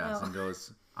podcast and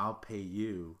goes, I'll pay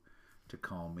you to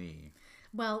call me.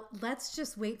 Well, let's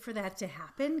just wait for that to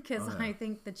happen because I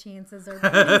think the chances are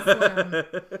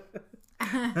pretty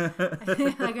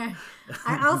slim.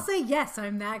 I'll say yes,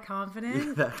 I'm that confident.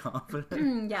 You're that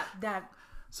confident? Yeah, that.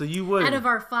 So you would. Out of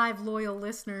our 5 loyal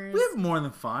listeners. We have more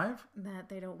than 5. That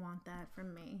they don't want that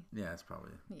from me. Yeah, it's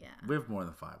probably. Yeah. We have more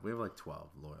than 5. We have like 12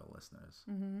 loyal listeners.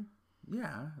 Mm-hmm.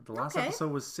 Yeah. The last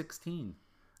episode was 16.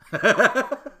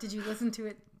 Did you listen to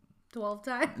it 12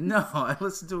 times? No,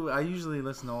 I usually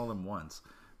listen to all of them once.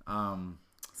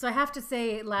 So I have to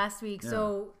say last week,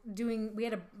 we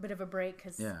had a bit of a break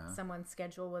because someone's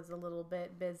schedule was a little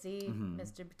bit busy,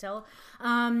 Mr. Patel.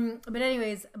 But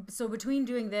anyways, so between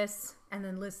doing this and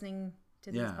then listening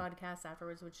to these podcasts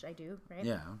afterwards, which I do, right?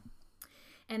 Yeah.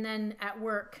 And then at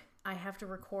work, I have to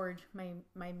record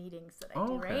my meetings that I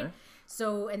do, right?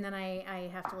 So, and then I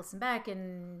have to listen back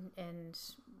and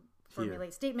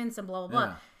formulate statements and blah, blah,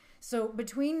 blah. So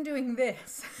between doing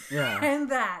this and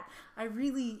that, I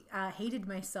really hated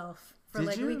myself for a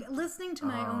week. Listening to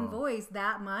my own voice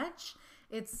that much,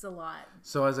 it's a lot.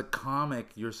 So as a comic,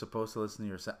 you're supposed to listen to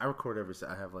your set. I record every set.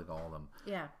 I have like all of them.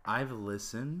 Yeah. I've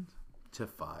listened to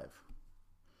 5.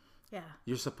 Yeah.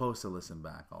 You're supposed to listen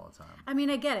back all the time. I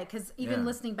mean, I get it because even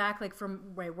listening back, like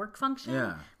from my work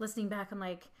function, listening back, I'm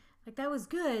like that was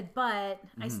good, but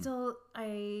I still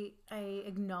I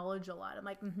acknowledge a lot. I'm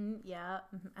like, yeah.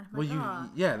 I'm like,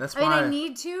 that's why. I mean, I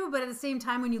need to, but at the same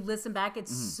time, when you listen back,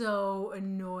 it's so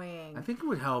annoying. I think it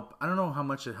would help. I don't know how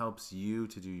much it helps you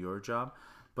to do your job,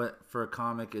 but for a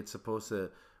comic, it's supposed to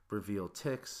reveal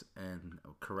tics and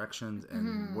corrections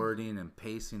and wording and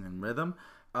pacing and rhythm.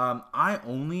 I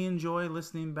only enjoy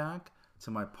listening back to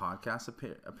my podcast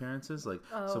appearances.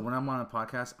 So when I'm on a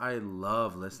podcast, I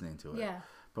love listening to it. Yeah.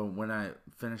 But when I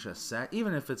finish a set,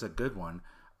 even if it's a good one,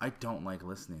 I don't like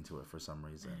listening to it for some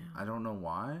reason. I don't know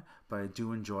why, but I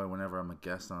do enjoy whenever I'm a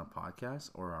guest on a podcast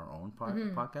or our own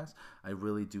podcast. I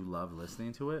really do love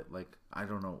listening to it. Like, I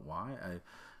don't know why.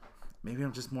 Maybe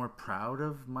I'm just more proud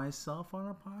of myself on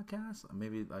a podcast.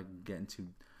 Maybe like getting too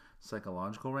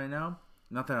psychological right now.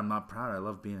 Not that I'm not proud. I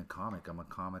love being a comic. I'm a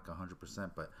comic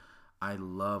 100%, but I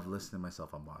love listening to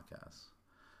myself on podcasts.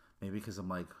 Maybe because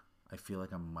I feel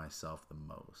like I'm myself the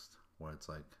most, where it's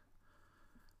like,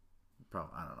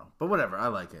 probably, I don't know, but whatever, I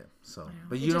like it. So,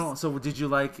 but you don't. So, did you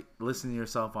like listening to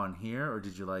yourself on here, or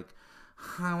did you like,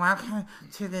 welcome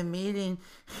to the meeting?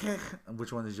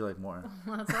 Which one did you like more?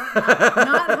 Well, that's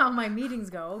not how my meetings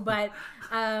go, but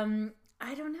I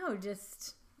don't know.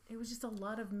 It was just a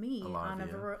lot of me on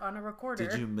a recorder.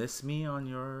 Did you miss me on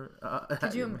your?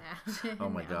 Could you imagine? Oh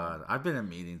my God, I've been in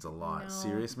meetings a lot. No.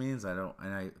 Serious meetings.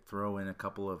 I throw in a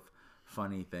couple of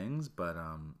funny things, but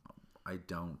I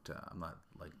don't. I'm not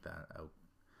like that out.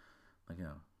 Like, you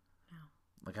know,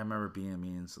 like I remember being in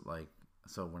meetings, like,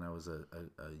 so when I was a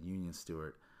union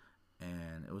steward,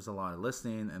 and it was a lot of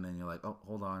listening, and then you're like, oh,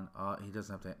 hold on, he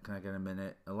doesn't have to, can I get a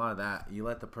minute? A lot of that, you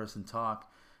let the person talk,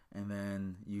 and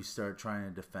then you start trying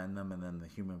to defend them, and then the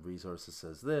human resources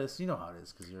says this. You know how it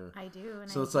is, because you're... I do, and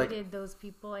so I it's hated like, those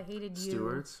people. I hated you.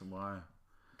 Stewards? Why?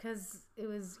 Because it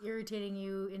was irritating.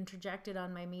 You interjected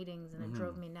on my meetings, and it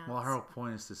drove me nuts. Well, our whole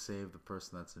point is to save the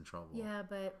person that's in trouble. Yeah,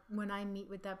 but when I meet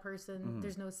with that person,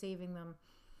 there's no saving them.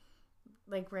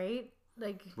 Like, right?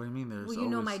 Like, What do you mean there's well, you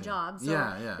know always my saving? job. So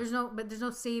Yeah. there's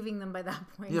no saving them by that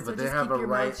point. Yeah, so but they just have keep a your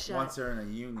right, mouth shut. once they're in a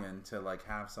union, to, like,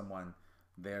 have someone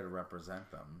there to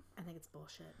represent them. I think it's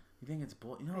bullshit. You think it's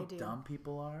bull? You know how do. dumb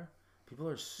people are? People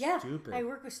are Yeah, stupid. I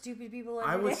work with stupid people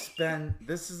every I would day. spend.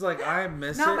 This is like I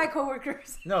miss Not it. my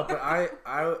coworkers. No, but I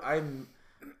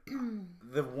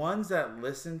the ones that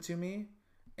listen to me,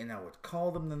 and I would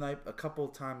call them the night a couple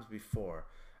of times before.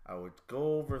 I would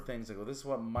go over things. I go, this is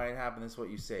what might happen. This is what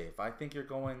you say. If I think you're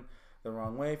going the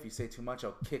wrong way, if you say too much,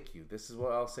 I'll kick you. This is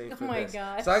what I'll say for my this.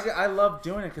 gosh. So I love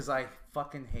doing it because I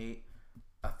fucking hate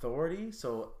authority.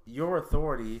 So your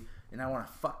authority, and I want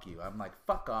to fuck you. I'm like,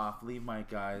 fuck off. Leave my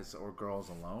guys or girls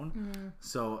alone.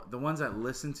 So the ones that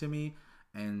listen to me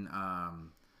and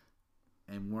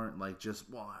weren't like just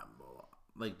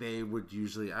like they would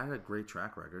usually. I had a great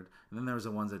track record, and then there was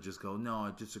the ones that just go, no,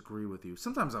 I disagree with you.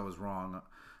 Sometimes I was wrong,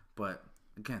 but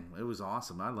again, it was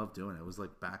awesome. I love doing it. It was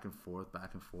like back and forth,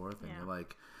 and you're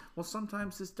like, well,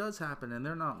 sometimes this does happen, and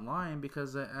they're not lying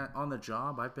because on the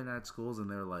job, I've been at schools,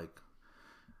 and they're like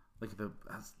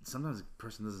sometimes the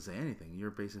person doesn't say anything. You're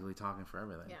basically talking for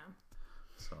everything. Yeah.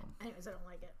 So. Anyways, I don't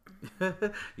like it.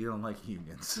 You don't like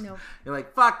unions. No. You're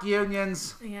like, fuck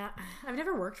unions. Yeah, I've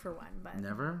never worked for one, but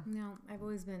Never? No, I've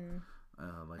always been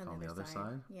Like on the other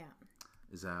side? Yeah.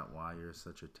 Is that why you're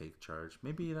such a take charge?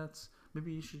 Maybe you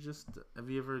should just.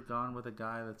 Have you ever gone with a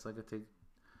guy that's like a take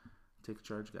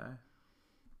charge guy,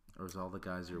 or is all the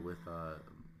guys you're with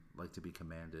like to be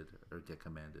commanded or get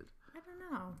commanded? I don't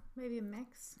know. Maybe a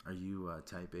mix. Are you a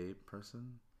type A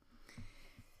person?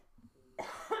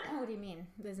 What do you mean?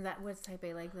 Isn't that what's type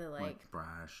A like? The like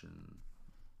brash and.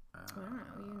 I don't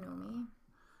know. You know me.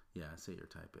 Yeah, I say you're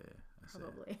type A.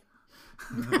 Probably.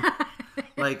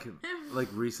 like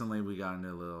recently we got into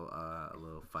a little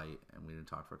fight and we didn't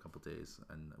talk for a couple days,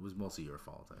 and it was mostly your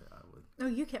fault. I would. No,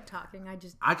 you kept talking.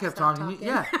 I kept talking.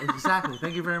 Yeah, exactly.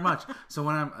 Thank you very much. So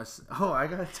when I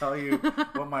gotta tell you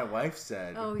what my wife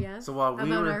said. Oh yeah. So while we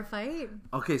about were our fight.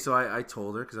 Okay, so I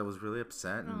told her because I was really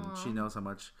upset, and she knows how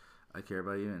much I care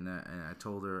about you, and I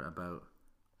told her about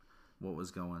what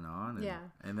was going on. And,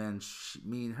 and then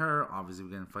me and her, obviously,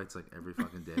 we get in fights like every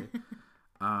fucking day.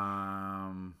 I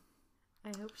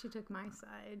hope she took my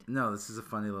side. No, this is a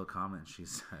funny little comment she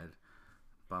said.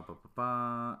 Ba, ba, ba,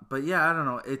 ba. But yeah, I don't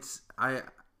know.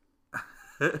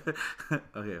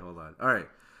 Okay, hold on. All right.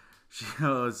 She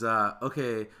goes,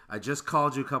 okay, I just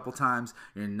called you a couple times.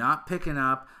 You're not picking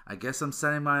up. I guess I'm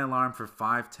setting my alarm for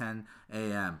 5:10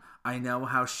 a.m. I know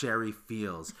how Sherry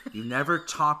feels. You never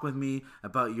talk with me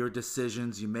about your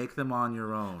decisions. You make them on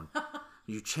your own.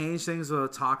 You change things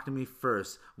without talking to me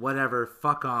first. Whatever.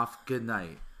 Fuck off. Good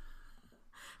night.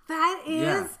 That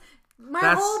is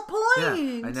my whole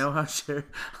point. Yeah, I know how Sherry...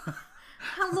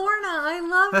 Lorna, I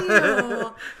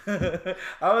love you.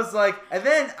 I was like, and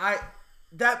then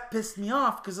that pissed me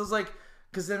off because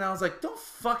then I was like, don't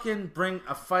fucking bring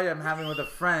a fight I'm having with a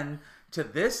friend to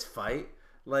this fight.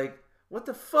 Like, what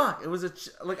the fuck? It was I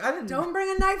didn't. Don't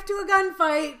bring a knife to a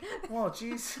gunfight. Well,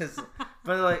 Jesus.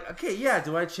 But like, okay, yeah.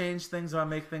 Do I change things? Do I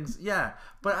make things? Yeah.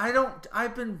 But I don't.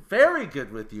 I've been very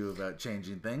good with you about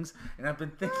changing things, and I've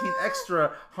been thinking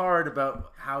extra hard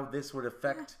about how this would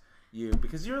affect you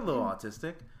because you're a little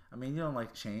autistic. I mean, you don't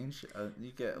like change.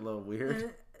 You get a little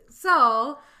weird.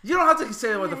 So you don't have to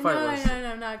say what the fight was. No,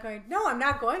 I'm not going. No, I'm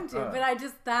not going to. But I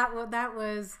just that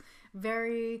was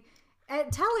very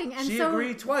telling. And she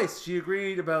agreed twice. She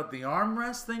agreed about the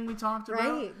armrest thing we talked about,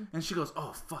 right? And she goes,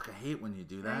 "Oh fuck, I hate when you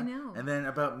do that." I know. And then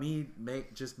about me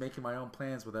just making my own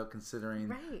plans without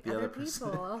considering the other person.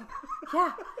 People.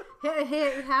 Yeah,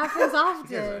 it happens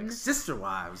often. Like sister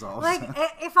wives, also. Like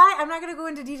if I'm not gonna go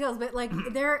into details, but like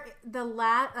the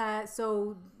last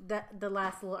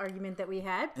little argument that we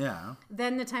had. Yeah.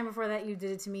 Then the time before that, you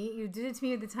did it to me. You did it to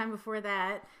me the time before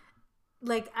that.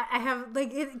 like I have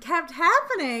like it kept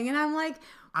happening, and I'm like,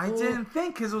 I didn't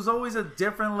think because it was always a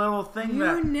different little thing you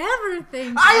that never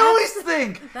think. I always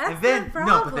think. That's and then the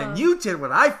problem. no, but then you did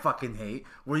what I fucking hate,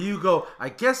 where you go, I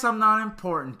guess I'm not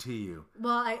important to you.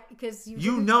 Well, because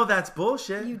You know that's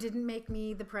bullshit. you didn't make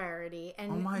me the priority,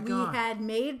 and Oh my we God. had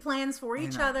made plans for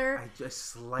each And other. I just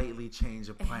slightly changed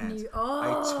the plans. you-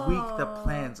 I tweaked the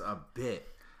plans a bit.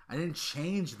 I didn't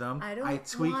change them. I don't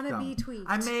tweaked wanna them. be tweaked.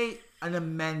 I made an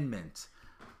amendment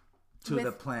to the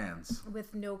With- plans.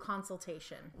 with no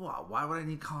consultation. Well, why would I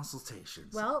need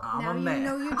consultations? Well, I'm now a you man.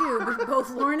 know you do. But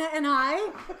both Lorna and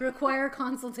I require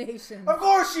consultation. Of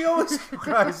course, she always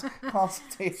requires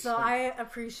consultation. So I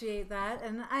appreciate that.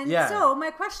 And Yeah. so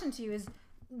my question to you is,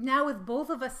 now with both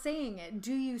of us saying it,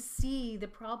 do you see the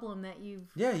problem that you've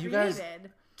you created? guys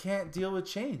can't deal with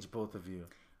change, both of you.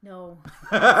 No.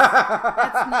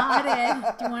 That's not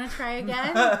it. Do you want to try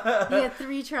again? You had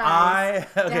 3 tries.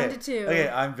 Down to 2. Okay,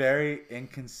 I'm very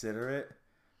inconsiderate.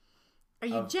 Are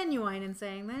you genuine in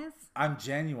saying this? I'm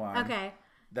genuine. Okay.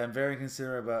 That I'm very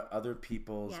considerate about other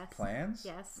people's Yes. plans.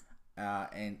 Yes.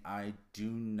 And I do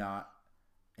not,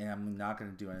 and I'm not going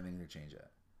to do anything to change it.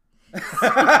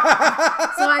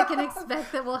 So I can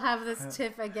expect that we'll have this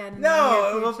tiff again. In the No,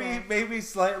 near it will future. be maybe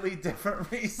slightly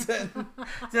different reason.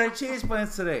 Did I change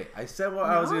plans today? I said what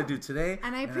I was No. going to do today,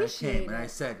 And I came, appreciate and I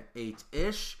it. said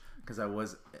 8-ish because I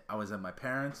was at my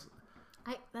parents,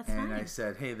 That's and fine. I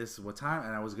said, hey, this is what time,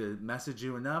 and I was going to message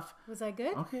you enough. Was I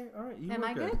good? Okay, all right, you Am were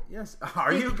I good. good? Yes.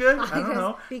 Are you good? I don't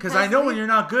know. Because I because know we- when you're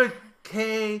not good.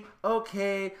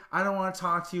 Okay, I don't want to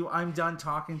talk to you. I'm done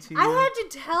talking to you. I had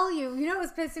to tell you. You know what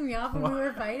was pissing me off when we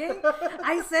were fighting?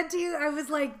 I said to you, I was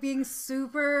like being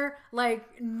super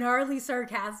like gnarly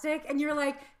sarcastic, and you're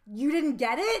like, you didn't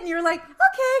get it, and you're like, okay,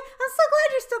 I'm so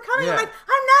glad you're still coming. Yeah. I'm like,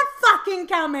 I'm not fucking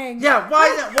coming. Yeah,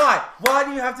 why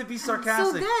do you have to be So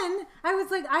sarcastic? then I was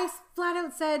like, I flat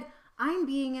out said, I'm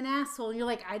being an asshole. And you're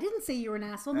like, I didn't say you were an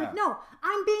asshole. I'm like, Yeah. no,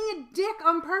 I'm being a dick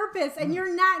on purpose, and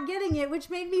you're not getting it, which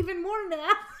made me even more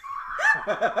mad.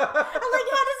 I'm like,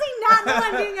 how does he not know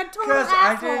I'm being a total Because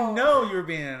asshole? I didn't know you were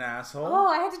being an asshole. Oh,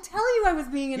 I had to tell you I was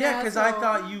being an asshole. Yeah, because I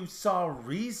thought you saw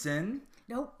reason,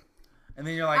 Nope. and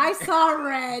then you're like, I saw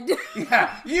red.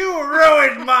 yeah, you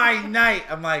ruined my night.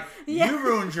 I'm like, Yeah. you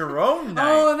ruined your own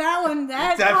night. Oh, that one.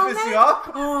 That Did that comment. piss you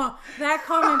off? Oh, that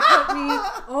comment put me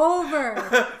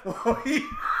over.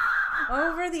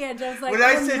 Over the edge. I was like, When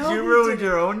I oh, said no, you he ruined didn't.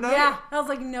 your own night? Yeah. I was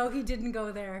like, no, he didn't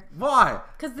go there. Why?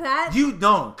 Because that. You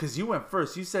don't, because you went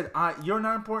first. You said, you're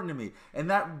not important to me. And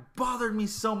that bothered me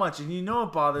so much. And you know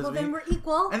it bothers Well, me. then we're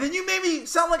equal. And then you made me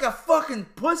sound like a fucking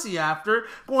pussy after,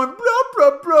 going, blah,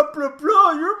 blah, blah, blah,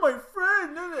 blah, you're my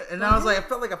friend. And I was like, I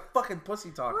felt like a fucking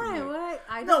pussy talking to you. What?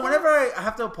 I No, don't- whenever I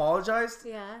have to apologize,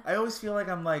 Yeah. I always feel like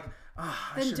I'm like,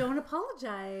 Then don't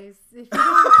apologize. If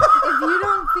you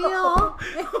don't feel.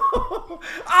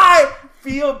 I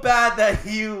feel bad that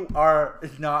you are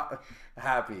not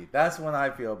happy. That's when I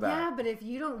feel bad. Yeah, but if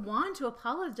you don't want to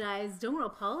apologize, don't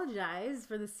apologize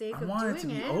for the sake I of want doing it to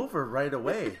be it. over right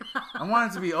away. I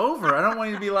want it to be over. I don't want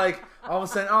you to be like, all of a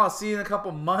sudden, I'll see you in a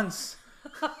couple months.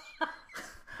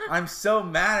 I'm so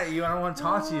mad at you. I don't want to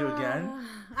talk to you again.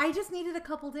 I just needed a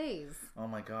couple days. Oh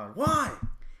my God. Why?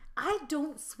 I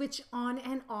don't switch on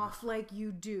and off like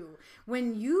you do.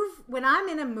 When I'm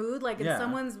in a mood, like in Yeah.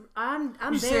 someone's, I'm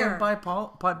You say there. I'm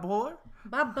bipolar?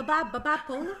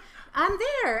 Bipolar. I'm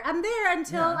there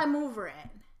until Yeah. I'm over it.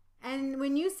 And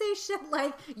when you say shit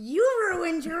like, you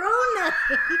ruined your own night,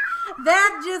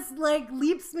 that just like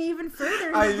leaps me even further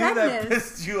into I knew that redness.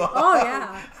 pissed you off. Oh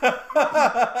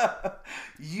yeah.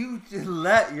 You just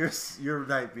let your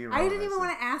night be wrong. I didn't even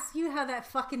want to ask you how that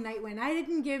fucking night went. I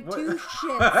didn't give What? 2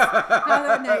 shits how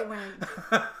that night went.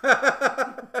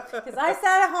 Because I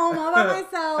sat at home all by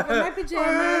myself in my I'm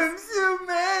pajamas, so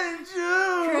mad at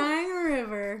you. crying a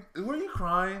river. Were you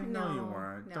crying? No, you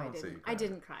weren't. No, Don't I say didn't. you I cried.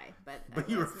 didn't cry, but But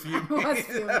I you were was- fuming. I was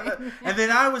fuming. And then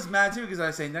I was mad too because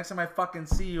I say, next time I fucking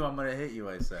see you, I'm going to hit you,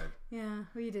 I said. Yeah,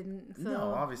 well, you didn't. So.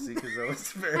 No, obviously, because I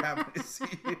was very happy to see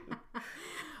you.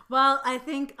 Well, I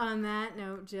think on that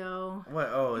note, Joe. What?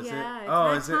 Oh, is Yeah, it? it's Oh,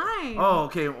 that is time. it? Oh,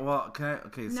 okay. Well, can I?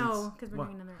 Okay. No, because we're what?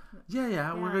 doing another.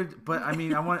 Yeah, we're Yeah. good. But I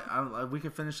mean, we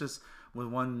can finish this with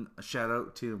one shout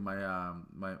out to my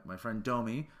my friend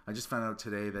Domi. I just found out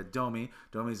today that Domi's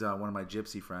one of my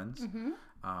gypsy friends. Mm-hmm.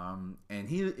 And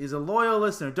he is a loyal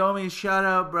listener. Domi, shout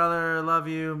out, brother. Love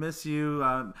you, miss you.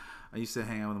 I used to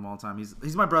hang out with him all the time.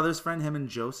 He's my brother's friend. Him and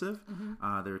Joseph,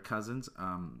 they're cousins,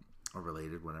 or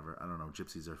related, whatever. I don't know.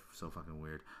 Gypsies are so fucking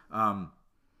weird.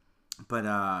 But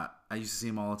I used to see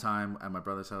him all the time at my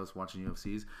brother's house watching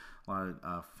UFCs. A lot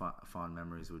of fond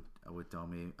memories with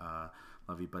Domi.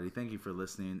 Love you, buddy. Thank you for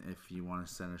listening. If you want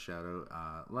to send a shout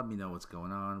out, let me know what's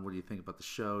going on. What do you think about the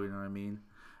show? You know what I mean?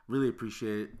 Really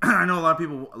appreciate it. I know a lot of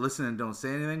people listen and don't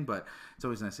say anything, but it's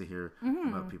always nice to hear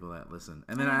about people that listen.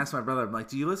 And then I asked my brother, I'm like,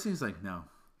 do you listen? He's like, no.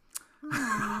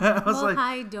 I was like,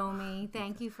 hi, Domi.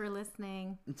 Thank you for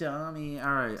listening. Domi.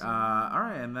 All right.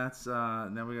 And that's,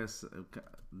 now we got,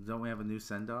 don't we have a new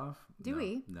send off? Do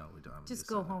we? No, we don't have a Just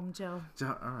new go home, Joe.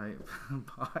 All right.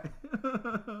 Bye.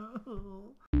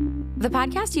 The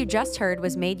podcast you just heard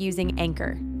was made using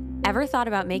Anchor. Ever thought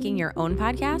about making your own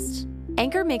podcast?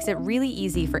 Anchor makes it really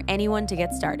easy for anyone to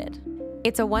get started.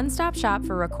 It's a one-stop shop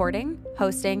for recording,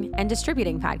 hosting, and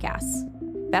distributing podcasts.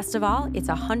 Best of all, it's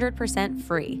 100%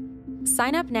 free.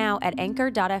 Sign up now at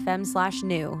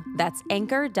anchor.fm/new. That's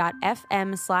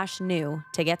anchor.fm/new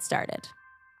to get started.